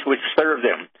agencies which serve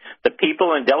them. The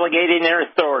people, in delegating their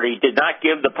authority, did not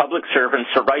give the public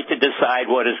servants the right to decide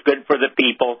what is good for the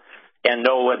people and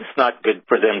know what's not good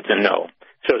for them to know.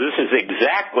 So this is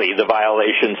exactly the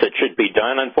violations that should be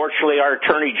done. Unfortunately, our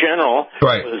Attorney General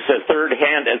was a third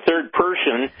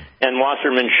person in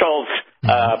Wasserman Schultz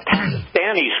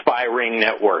Pakistani spy ring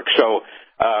network. So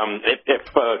if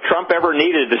Trump ever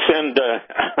needed to send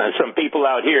some people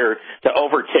out here to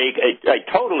overtake a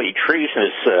totally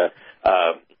treasonous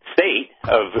state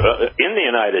in the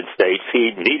United States, he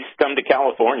needs to come to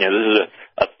California. This is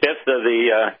a fifth of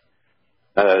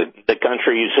the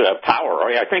country's power.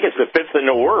 I think it's the fifth in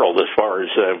the world as far as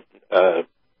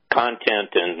content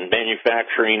and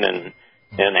manufacturing and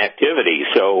activity.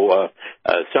 So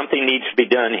something needs to be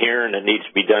done here, and it needs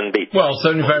to be done.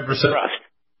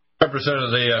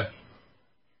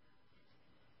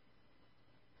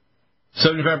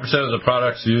 75% of the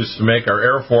products used to make our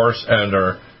Air Force and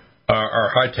our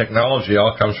high technology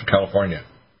all comes from California.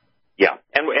 Yeah,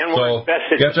 and we're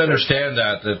invested. You have to understand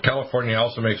that California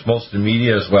also makes most of the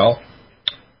media as well.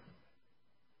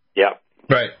 Yeah.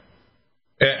 Right.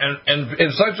 And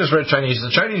it's not just red Chinese.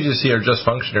 The Chinese you see are just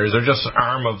functionaries. They're just an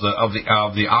arm of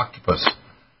the octopus.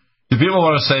 The people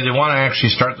want to say they want to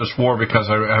actually start this war because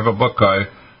I have a book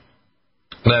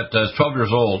that is 12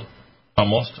 years old,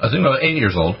 almost. I think about 8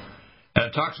 years old, and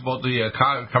it talks about the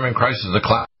coming crisis, the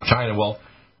collapse of China. Well,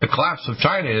 the collapse of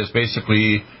China is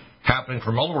basically happening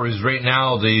for multiple reasons. Right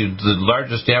now, the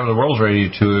largest dam in the world is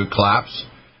ready to collapse,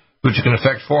 which can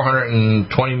affect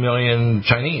 420 million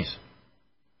Chinese,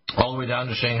 all the way down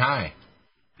to Shanghai.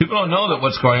 People don't know that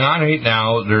what's going on right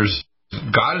now,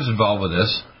 God is involved with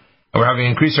this, and we're having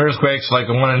increased earthquakes like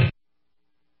the one in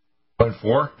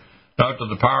 1.4, now to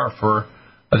the power for,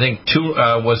 I think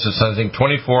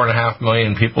 24.5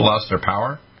 million people lost their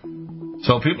power.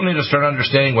 So people need to start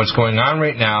understanding what's going on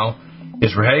right now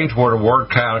is we're heading toward a world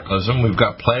cataclysm. We've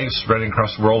got plagues spreading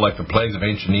across the world like the plagues of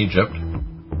ancient Egypt.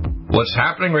 What's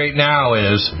happening right now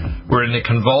is we're in the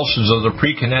convulsions of the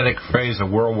pre-kinetic phase of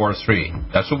World War III.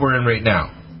 That's what we're in right now.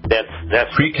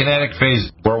 That's pre-kinetic phase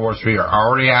of World War III are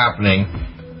already happening.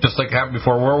 Just like happened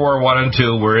before World War I and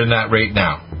II, we're in that right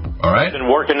now. All right? Been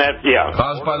working that, yeah.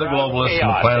 Caused by the globalists and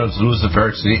the planet's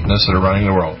Luciferic Satanists that are running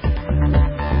the world.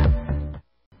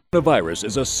 Coronavirus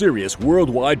is a serious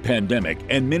worldwide pandemic,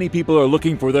 and many people are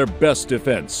looking for their best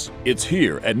defense. It's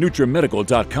here at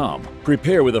NutriMedical.com.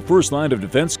 Prepare with a first line of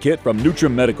defense kit from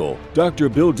NutriMedical. Dr.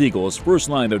 Bill Deagle's first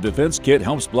line of defense kit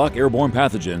helps block airborne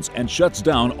pathogens and shuts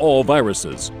down all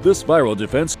viruses. This viral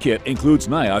defense kit includes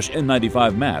NIOSH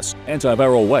N95 mask,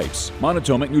 antiviral wipes,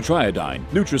 monatomic nutriodine,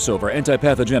 Nutrisilver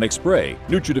antipathogenic spray,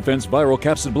 NutriDefense viral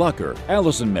capsid blocker,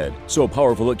 Allison Med, so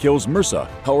powerful it kills MRSA,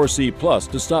 Power C Plus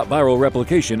to stop viral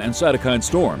replication and cytokine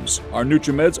storms. Our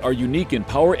NutriMeds are unique in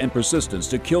power and persistence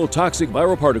to kill toxic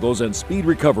viral particles and speed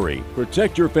recovery.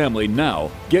 Protect your family now.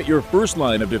 Get your first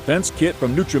line of defense kit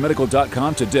from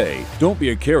NutriMedical.com today. Don't be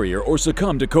a carrier or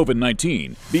succumb to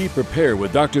COVID-19. Be prepared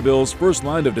with Dr. Bill's first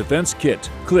line of defense kit.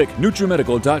 Click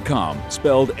NutriMedical.com,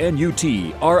 spelled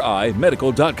N-U-T-R-I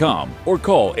Medical.com, or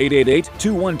call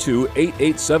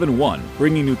 888-212-8871,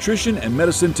 bringing nutrition and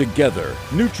medicine together.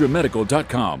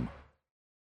 NutriMedical.com.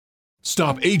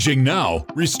 Stop aging now.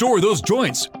 Restore those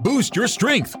joints. Boost your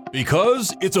strength.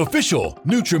 Because it's official.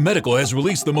 NutriMedical has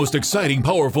released the most exciting,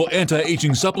 powerful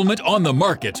anti-aging supplement on the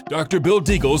market. Dr. Bill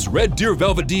Deagle's Red Deer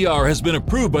Velvet DR has been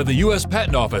approved by the U.S.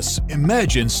 Patent Office.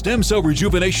 Imagine stem cell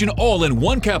rejuvenation all in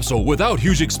one capsule without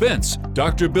huge expense.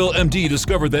 Dr. Bill MD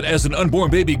discovered that as an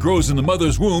unborn baby grows in the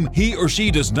mother's womb, he or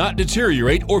she does not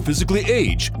deteriorate or physically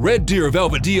age. Red Deer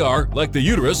Velvet DR, like the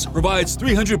uterus, provides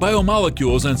 300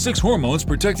 biomolecules and 6 hormones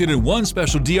protected in one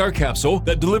special DR capsule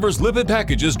that delivers lipid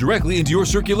packages directly into your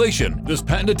circulation. This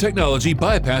patented technology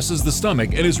bypasses the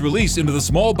stomach and is released into the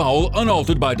small bowel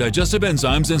unaltered by digestive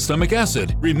enzymes and stomach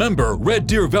acid. Remember Red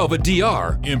Deer Velvet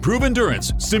DR. Improve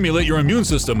endurance, stimulate your immune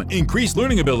system, increase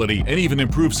learning ability, and even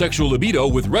improve sexual libido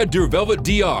with Red Deer Velvet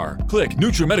DR. Click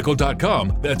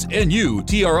NutriMedical.com, that's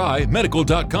N-U-T-R-I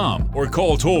Medical.com, or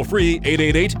call toll-free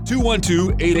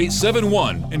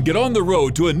 888-212-8871 and get on the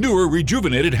road to a newer,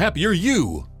 rejuvenated, happier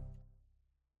you.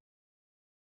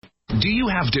 Do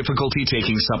you have difficulty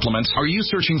taking supplements? Are you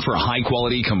searching for a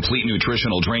high-quality, complete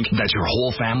nutritional drink that your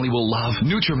whole family will love?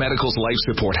 NutriMedical's Life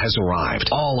Support has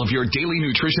arrived. All of your daily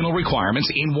nutritional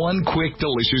requirements in one quick,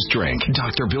 delicious drink.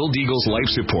 Dr. Bill Deagle's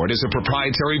Life Support is a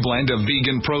proprietary blend of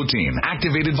vegan protein,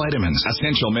 activated vitamins,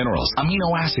 essential minerals,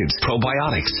 amino acids,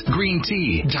 probiotics, green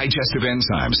tea, digestive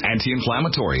enzymes,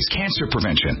 anti-inflammatories, cancer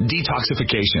prevention,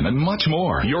 detoxification, and much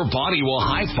more. Your body will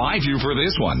high-five you for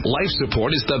this one. Life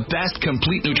Support is the best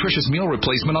complete nutrition nutritious meal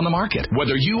replacement on the market.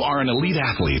 Whether you are an elite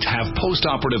athlete, have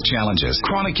post-operative challenges,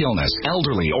 chronic illness,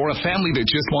 elderly, or a family that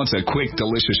just wants a quick,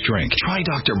 delicious drink, try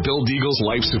Dr. Bill Deagle's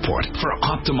Life Support for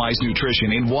optimized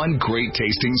nutrition in one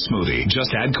great-tasting smoothie.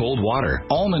 Just add cold water,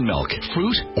 almond milk,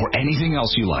 fruit, or anything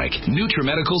else you like.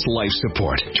 NutriMedical's Life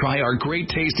Support. Try our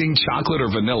great-tasting chocolate or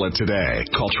vanilla today.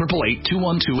 Call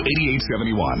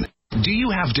 888-212-8871. Do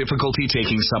you have difficulty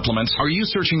taking supplements? Are you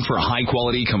searching for a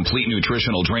high-quality, complete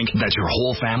nutritional drink that your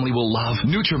whole family will love?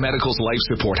 NutriMedical's Life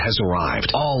Support has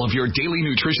arrived. All of your daily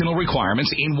nutritional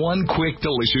requirements in one quick,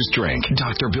 delicious drink.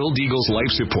 Dr. Bill Deagle's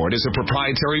Life Support is a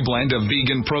proprietary blend of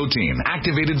vegan protein,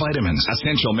 activated vitamins,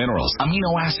 essential minerals,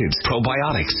 amino acids,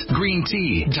 probiotics, green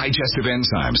tea, digestive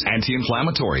enzymes,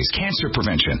 anti-inflammatories, cancer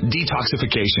prevention,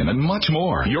 detoxification, and much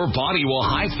more. Your body will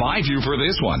high-five you for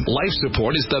this one. Life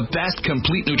Support is the best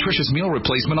complete nutrition meal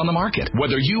replacement on the market.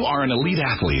 Whether you are an elite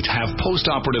athlete, have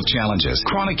post-operative challenges,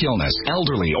 chronic illness,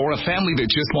 elderly, or a family that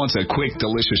just wants a quick,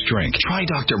 delicious drink, try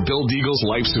Dr. Bill Deagle's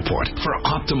Life Support for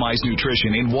optimized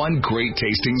nutrition in one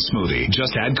great-tasting smoothie.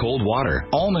 Just add cold water,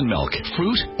 almond milk,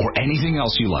 fruit, or anything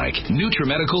else you like.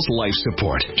 NutriMedical's Life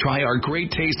Support. Try our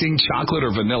great-tasting chocolate or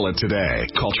vanilla today.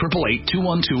 Call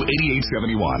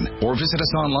 888-212-8871 or visit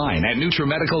us online at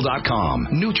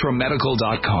NutriMedical.com.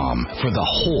 NutriMedical.com for the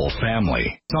whole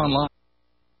family. It's online.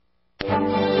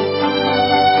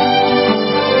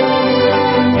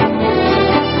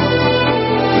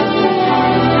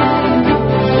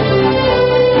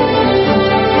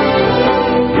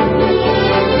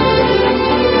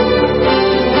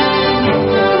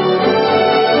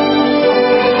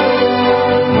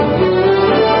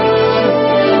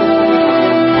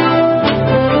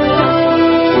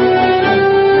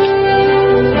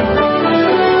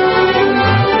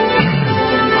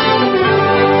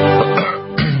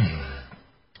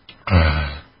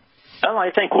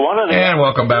 And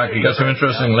welcome back. You got some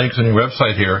interesting links on your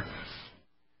website here.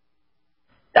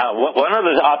 One of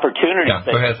the opportunities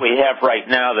that we have right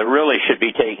now that really should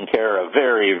be taken care of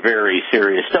very, very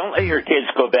serious. Don't let your kids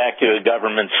go back to a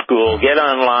government school. Get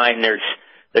online.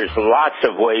 There's lots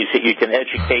of ways that you can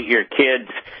educate your kids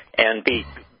and be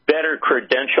better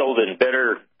credentialed and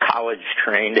better college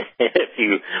trained. If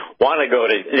you want to go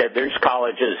to, there's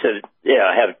colleges that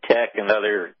have tech and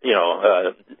other,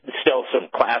 still some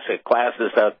classic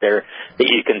classes out there that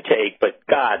you can take. But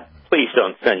God, please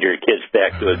don't send your kids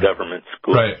back to a government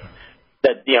school. Right.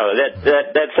 That's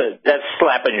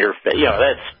slapping your face.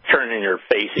 That's turning your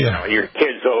face. Your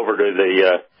kids over to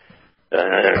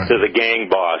the gang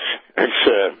boss.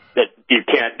 That you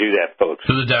can't do that, folks.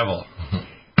 To the devil.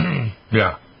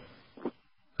 Yeah.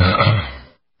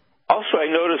 Also, I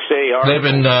noticed they've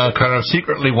been kind of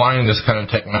secretly wanting this kind of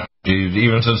technology,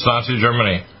 even since Nazi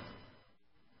Germany.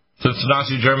 Since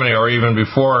Nazi Germany, or even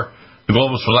before the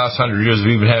globalists for the last 100 years,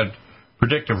 we've even had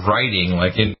predictive writing,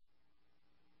 like in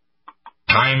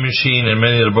Time Machine and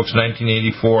many of the books,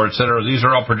 1984, etc. These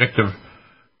are all predictive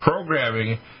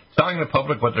programming, telling the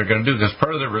public what they're going to do. Because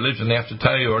part of their religion, they have to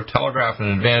tell you or telegraph in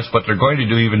advance what they're going to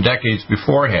do even decades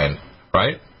beforehand,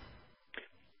 right?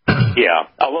 Yeah,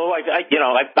 although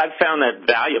I've found that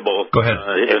valuable. Go ahead.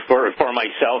 For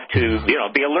myself to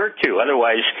be alert to.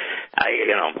 Otherwise,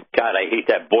 God, I hate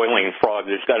that boiling frog.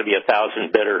 There's got to be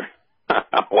 1,000 better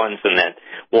ones than that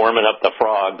warming up the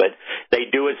frog. But they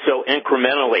do it so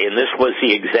incrementally, and this was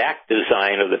the exact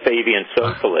design of the Fabian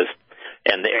socialists.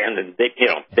 And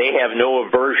they have no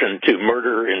aversion to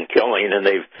murder and killing, and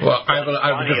they've. Well, I have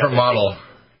a different model.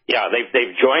 Yeah,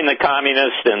 they've joined the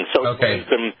communists and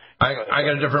socialism. Okay. I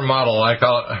got a different model. I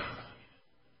call it.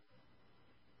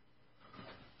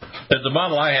 The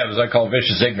model I have is I call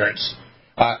vicious ignorance.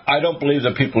 I don't believe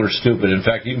that people are stupid. In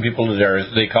fact, even people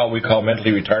that we call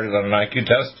mentally retarded on an IQ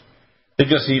test, they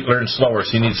just learn slower.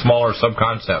 So you need smaller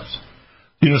subconcepts.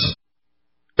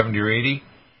 70 or 80.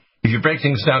 If you break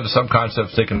things down to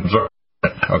subconcepts, they can absorb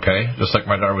it. Okay, just like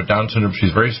my daughter with Down syndrome,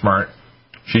 she's very smart.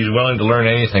 She's willing to learn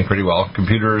anything pretty well.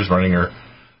 Computers, running her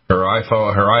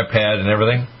iPhone, her iPad, and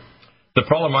everything. The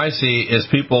problem I see is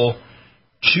people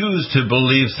choose to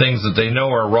believe things that they know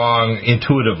are wrong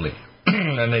intuitively.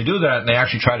 And they do that, and they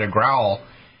actually try to growl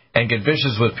and get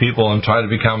vicious with people and try to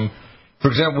become... For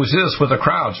example, we see this with the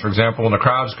crowds. For example, when the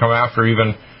crowds come after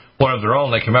even one of their own,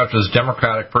 they came after this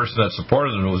Democratic person that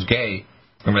supported them who was gay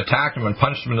and attacked him and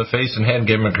punched him in the face and head and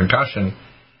gave him a concussion.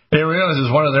 They realize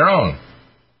it's one of their own.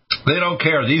 They don't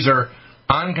care. These are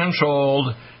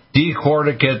uncontrolled,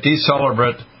 decorticate,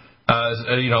 decelerate,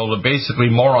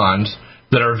 basically morons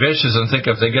that are vicious and think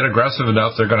if they get aggressive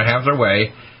enough, they're going to have their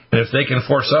way. And if they can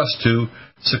force us to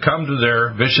succumb to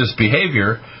their vicious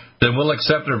behavior, then we'll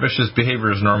accept their vicious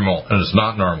behavior as normal, and it's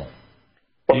not normal.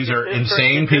 Well, These are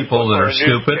insane people that are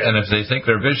stupid, and if they think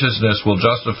their viciousness will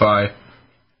justify...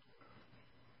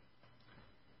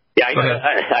 Yeah, I got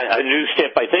a news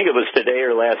tip, I think it was today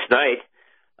or last night.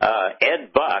 Ed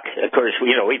Buck, of course,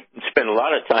 we spend a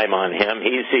lot of time on him.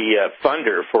 He's the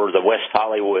funder for the West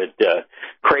Hollywood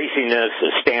craziness,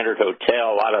 the Standard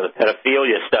Hotel, a lot of the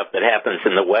pedophilia stuff that happens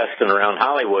in the West and around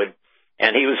Hollywood.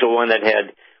 And he was the one that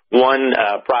had one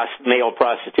male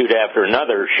prostitute after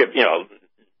another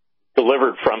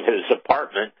delivered from his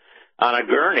apartment on a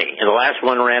gurney. And the last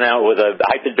one ran out with a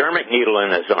hypodermic needle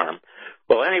in his arm.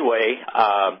 Well, anyway,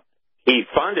 he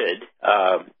funded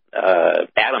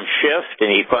Adam Schiff, and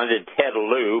he funded Ted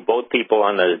Lieu, both people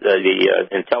on the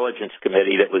intelligence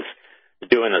committee that was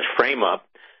doing this frame-up.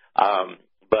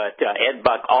 But Ed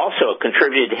Buck also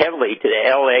contributed heavily to the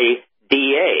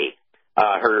LADA.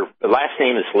 Her last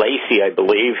name is Lacey, I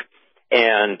believe,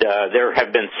 and there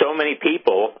have been so many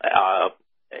people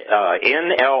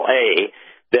in L.A.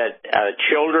 that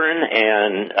children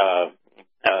and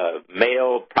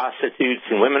male prostitutes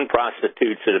and women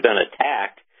prostitutes that have been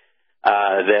attacked,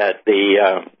 that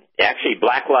actually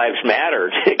Black Lives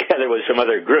Matter, together with some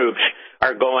other groups,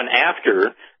 are going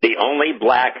after the only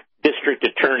black district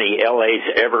attorney LA's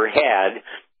ever had,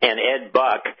 and Ed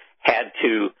Buck had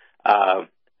to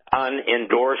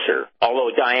unendorse her.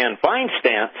 Although Dianne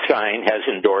Feinstein has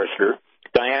endorsed her.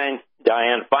 Dianne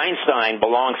Feinstein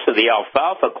belongs to the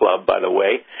Alfalfa Club, by the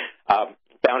way,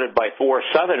 founded by 4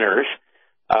 Southerners.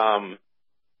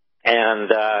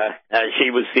 She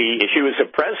was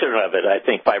the president of it, I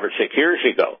think, 5 or 6 years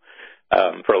ago.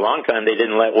 For a long time, they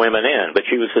didn't let women in, but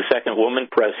she was the second woman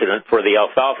president for the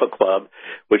Alfalfa Club,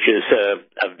 which is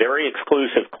a very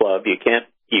exclusive club. You can't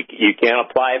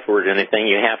apply for it or anything.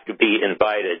 You have to be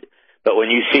invited. But when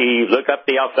you look up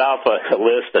the Alfalfa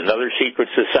list, another secret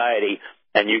society,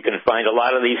 and you can find a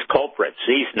lot of these culprits.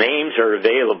 These names are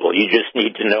available. You just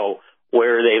need to know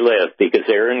where they live, because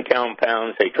they're in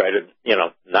compounds. They try to,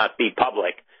 not be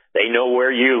public. They know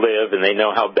where you live, and they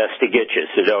know how best to get you.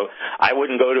 So I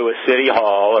wouldn't go to a city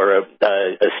hall or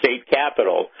a state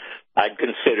capitol. I'd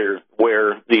consider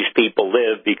where these people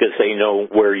live, because they know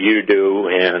where you do,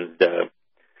 and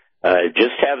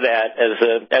just have that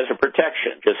as a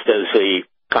protection, just as the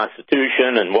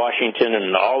Constitution and Washington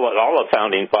and all the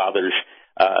founding fathers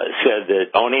said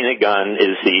that owning a gun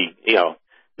is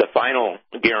the final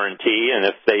guarantee, and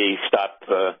if they stop,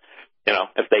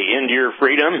 if they end your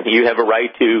freedom, you have a right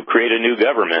to create a new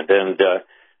government, and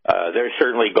they're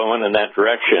certainly going in that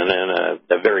direction in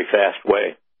a very fast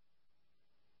way.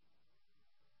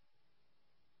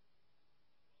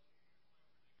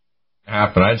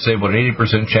 Happen. I'd say about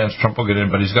 80% chance Trump will get in,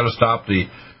 but he's got to stop the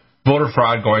voter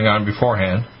fraud going on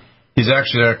beforehand. He's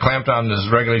actually clamped on this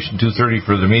Regulation 230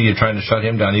 for the media, trying to shut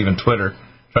him down, even Twitter,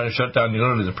 trying to shut down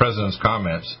literally the president's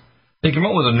comments. They came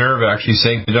up with a nerve actually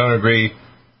saying they don't agree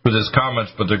with his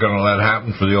comments, but they're going to let it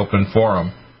happen for the open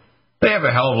forum. They have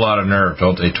a hell of a lot of nerve,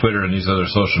 don't they, Twitter and these other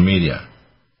social media.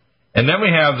 And then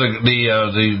we have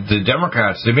the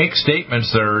Democrats. They make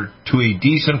statements that are to a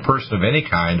decent person of any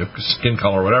kind, of skin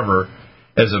color or whatever,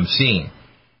 as obscene.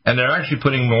 And they're actually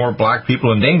putting more black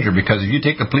people in danger, because if you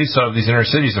take the police out of these inner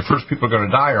cities, the first people are going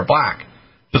to die are black.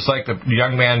 Just like the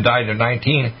young man died at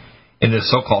 19 in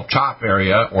this so-called CHOP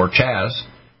area, or Chaz.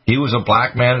 He was a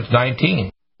black man at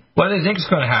 19. What do they think is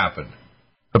going to happen?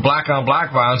 The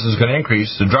black-on-black violence is going to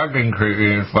increase. The drug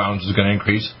violence is going to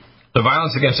increase. The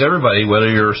violence against everybody,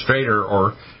 whether you're straight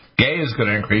or gay, is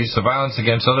going to increase. The violence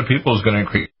against other people is going to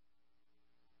increase.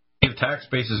 The tax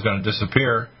base is going to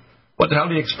disappear. What the hell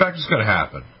do you expect is going to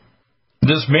happen?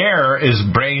 This mayor is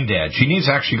brain dead. She needs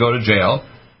to actually go to jail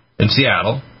in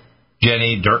Seattle,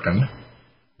 Jenny Durkin.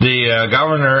 The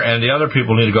governor and the other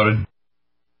people need to go to...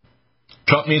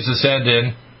 Trump needs to send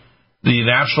in the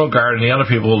National Guard and the other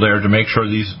people there to make sure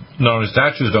these not only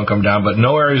statues don't come down, but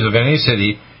no areas of any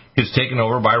city is taken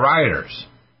over by rioters.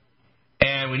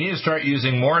 And we need to start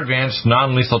using more advanced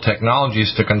non-lethal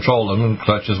technologies to control them,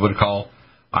 such as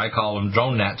I call them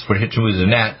drone nets, where hit you with a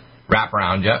net, wrap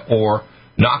around you, or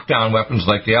knockdown weapons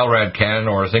like the LRAD cannon,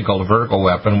 or a thing called a vertical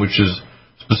weapon, which is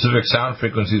specific sound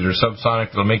frequencies or subsonic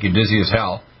that'll make you dizzy as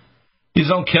hell. These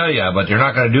don't kill you, but they're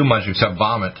not going to do much except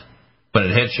vomit when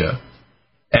it hits you.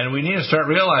 And we need to start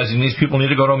realizing these people need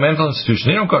to go to a mental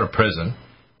institution. They don't go to prison.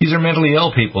 These are mentally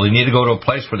ill people. They need to go to a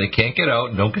place where they can't get out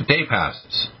and don't get day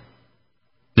passes.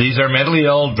 These are mentally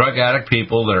ill, drug addict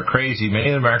people that are crazy.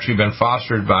 Many of them have actually been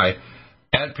fostered by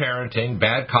bad parenting,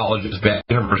 bad colleges, bad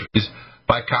universities,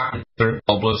 by Congress that are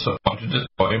globalists who want to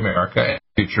destroy America and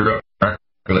the future of American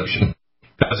population.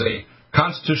 As a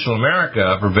constitutional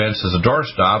America prevents as a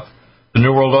doorstop the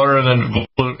New World Order and the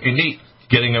global elite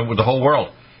getting in with the whole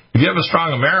world. If you have a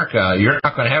strong America, you're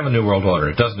not going to have a new world order.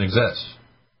 It doesn't exist.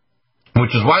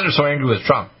 Which is why they're so angry with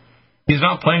Trump. He's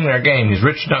not playing their game. He's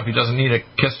rich enough. He doesn't need to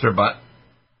kiss their butt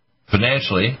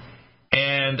financially.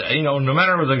 And, no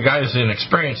matter whether the guy's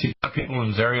inexperienced, he's got people in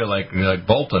his area like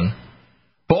Bolton.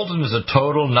 Bolton is a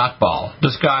total nutball.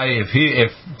 This guy,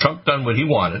 if Trump done what he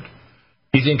wanted,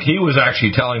 you think he was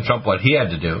actually telling Trump what he had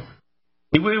to do,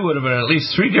 he would have been in at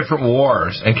least 3 different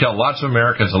wars and killed lots of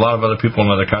Americans, a lot of other people in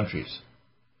other countries.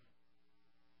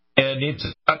 And he needs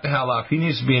to shut the hell up. He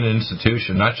needs to be in an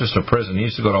institution, not just a prison. He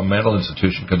needs to go to a mental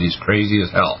institution because he's crazy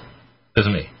as hell,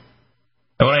 isn't he?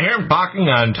 And when I hear him talking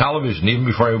on television, even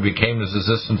before he became his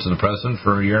assistant to the president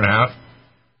for a year and a half,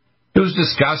 it was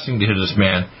disgusting to hear this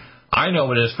man. I know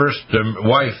when his first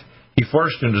wife, he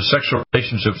forced her into sexual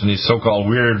relationships in these so-called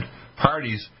weird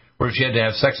parties where she had to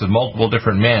have sex with multiple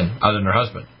different men other than her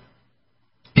husband.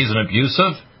 He's an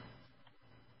abusive,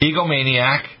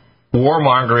 egomaniac,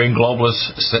 warmongering,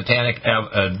 globalist, satanic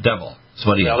devil. That's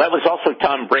what he is. That was also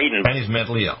Tom Braden. And he's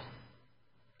mentally ill.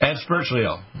 And spiritually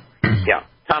ill. Yeah.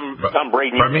 Tom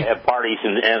Braden used to have parties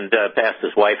and pass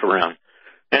his wife around.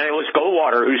 And it was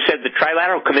Goldwater who said the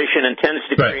Trilateral Commission intends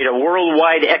to create a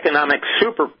worldwide economic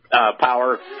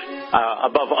superpower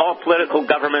above all political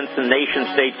governments and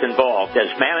nation-states involved. As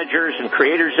managers and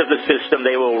creators of the system,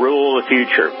 they will rule the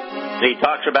future. And he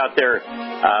talks about their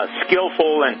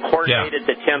skillful and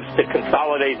coordinated attempts to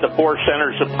consolidate the 4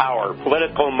 centers of power: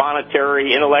 political,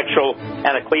 monetary, intellectual,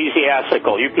 and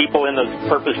ecclesiastical. You people in the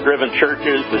purpose-driven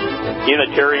churches, the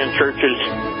Unitarian churches,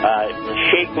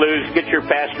 shake loose, get your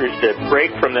pastors to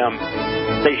break from them.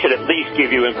 They should at least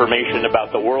give you information about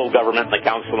the world government and the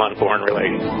Council on Foreign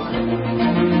Relations.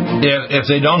 If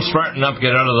they don't smarten up,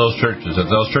 get out of those churches. If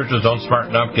those churches don't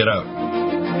smarten up, get out.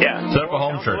 Yeah. Set up a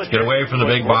home church. Get away from the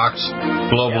big box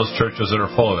globalist churches that are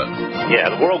full of it.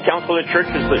 Yeah, the World Council of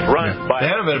Churches was run by...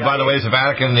 The head of it, by the way, is the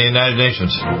Vatican and the United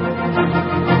Nations.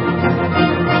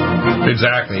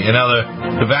 Exactly.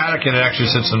 The Vatican actually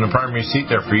sits in the primary seat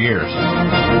there for years.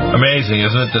 Amazing,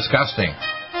 isn't it? Disgusting.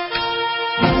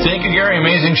 Thank you, Gary.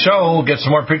 Amazing show. We'll get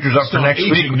some more pictures up for next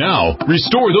week. Now,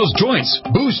 restore those joints.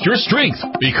 Boost your strength.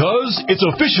 Because it's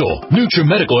official.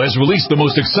 NutriMedical has released the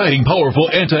most exciting, powerful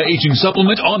anti-aging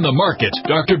supplement on the market.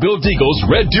 Dr. Bill Deagle's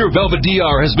Red Deer Velvet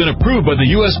DR has been approved by the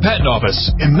U.S. Patent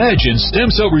Office. Imagine stem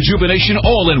cell rejuvenation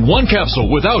all in one capsule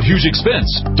without huge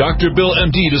expense. Dr. Bill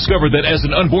MD discovered that as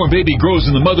an unborn baby grows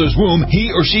in the mother's womb,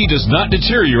 he or she does not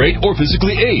deteriorate or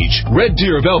physically age. Red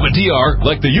Deer Velvet DR,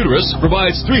 like the uterus,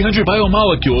 provides 300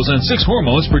 biomolecules and 6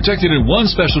 hormones protected in one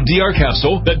special DR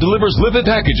capsule that delivers lipid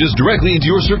packages directly into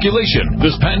your circulation.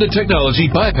 This patented technology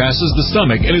bypasses the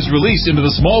stomach and is released into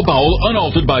the small bowel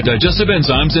unaltered by digestive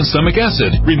enzymes and stomach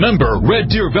acid. Remember, Red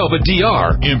Deer Velvet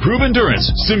DR. Improve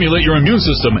endurance, stimulate your immune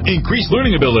system, increase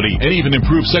learning ability, and even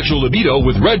improve sexual libido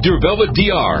with Red Deer Velvet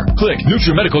DR. Click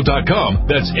NutriMedical.com.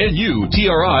 That's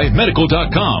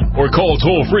NutriMedical.com. Or call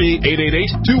toll-free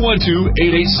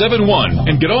 888-212-8871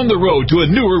 and get on the road to a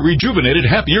newer, rejuvenated,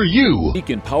 happier you.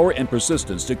 Beacon power and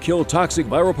persistence to kill toxic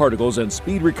viral particles and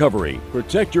speed recovery.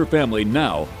 Protect your family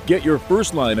now. Get your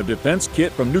first line of defense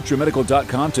kit from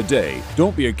NutriMedical.com today.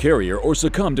 Don't be a carrier or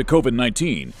succumb to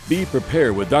COVID-19. Be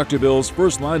prepared with Dr. Bill's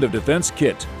first line of defense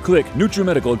kit. Click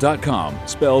NutriMedical.com,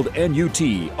 spelled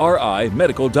NutriMedical.com,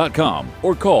 medical.com,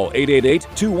 or call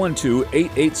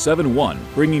 888-212-8871.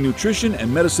 Bringing nutrition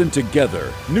and medicine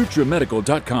together.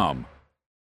 NutriMedical.com.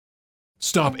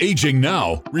 Stop aging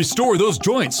now. Restore those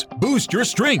joints. Boost your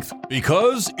strength.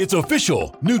 Because it's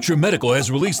official. NutriMedical has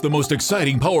released the most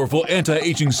exciting, powerful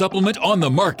anti-aging supplement on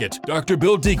the market. Dr.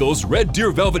 Bill Deagle's Red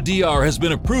Deer Velvet DR has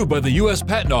been approved by the U.S.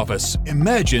 Patent Office.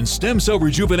 Imagine stem cell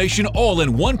rejuvenation all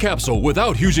in one capsule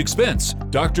without huge expense.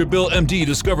 Dr. Bill MD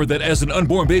discovered that as an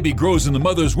unborn baby grows in the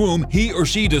mother's womb, he or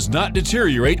she does not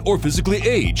deteriorate or physically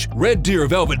age. Red Deer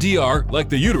Velvet DR, like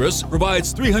the uterus,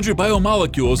 provides 300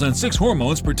 biomolecules and 6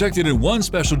 hormones protected in one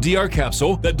special DR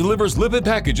capsule that delivers lipid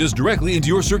packages directly into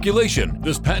your circulation.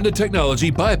 This patented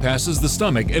technology bypasses the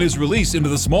stomach and is released into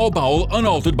the small bowel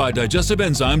unaltered by digestive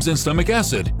enzymes and stomach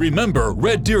acid. Remember,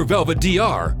 Red Deer Velvet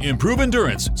DR. Improve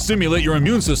endurance, stimulate your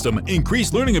immune system,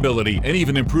 increase learning ability, and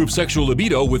even improve sexual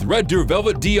libido with Red Deer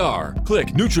Velvet DR. Click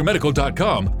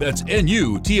NutriMedical.com. That's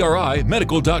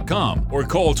NutriMedical.com. Or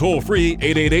call toll-free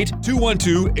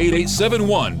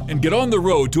 888-212-8871 and get on the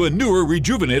road to a newer,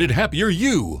 rejuvenated, happier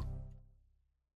you.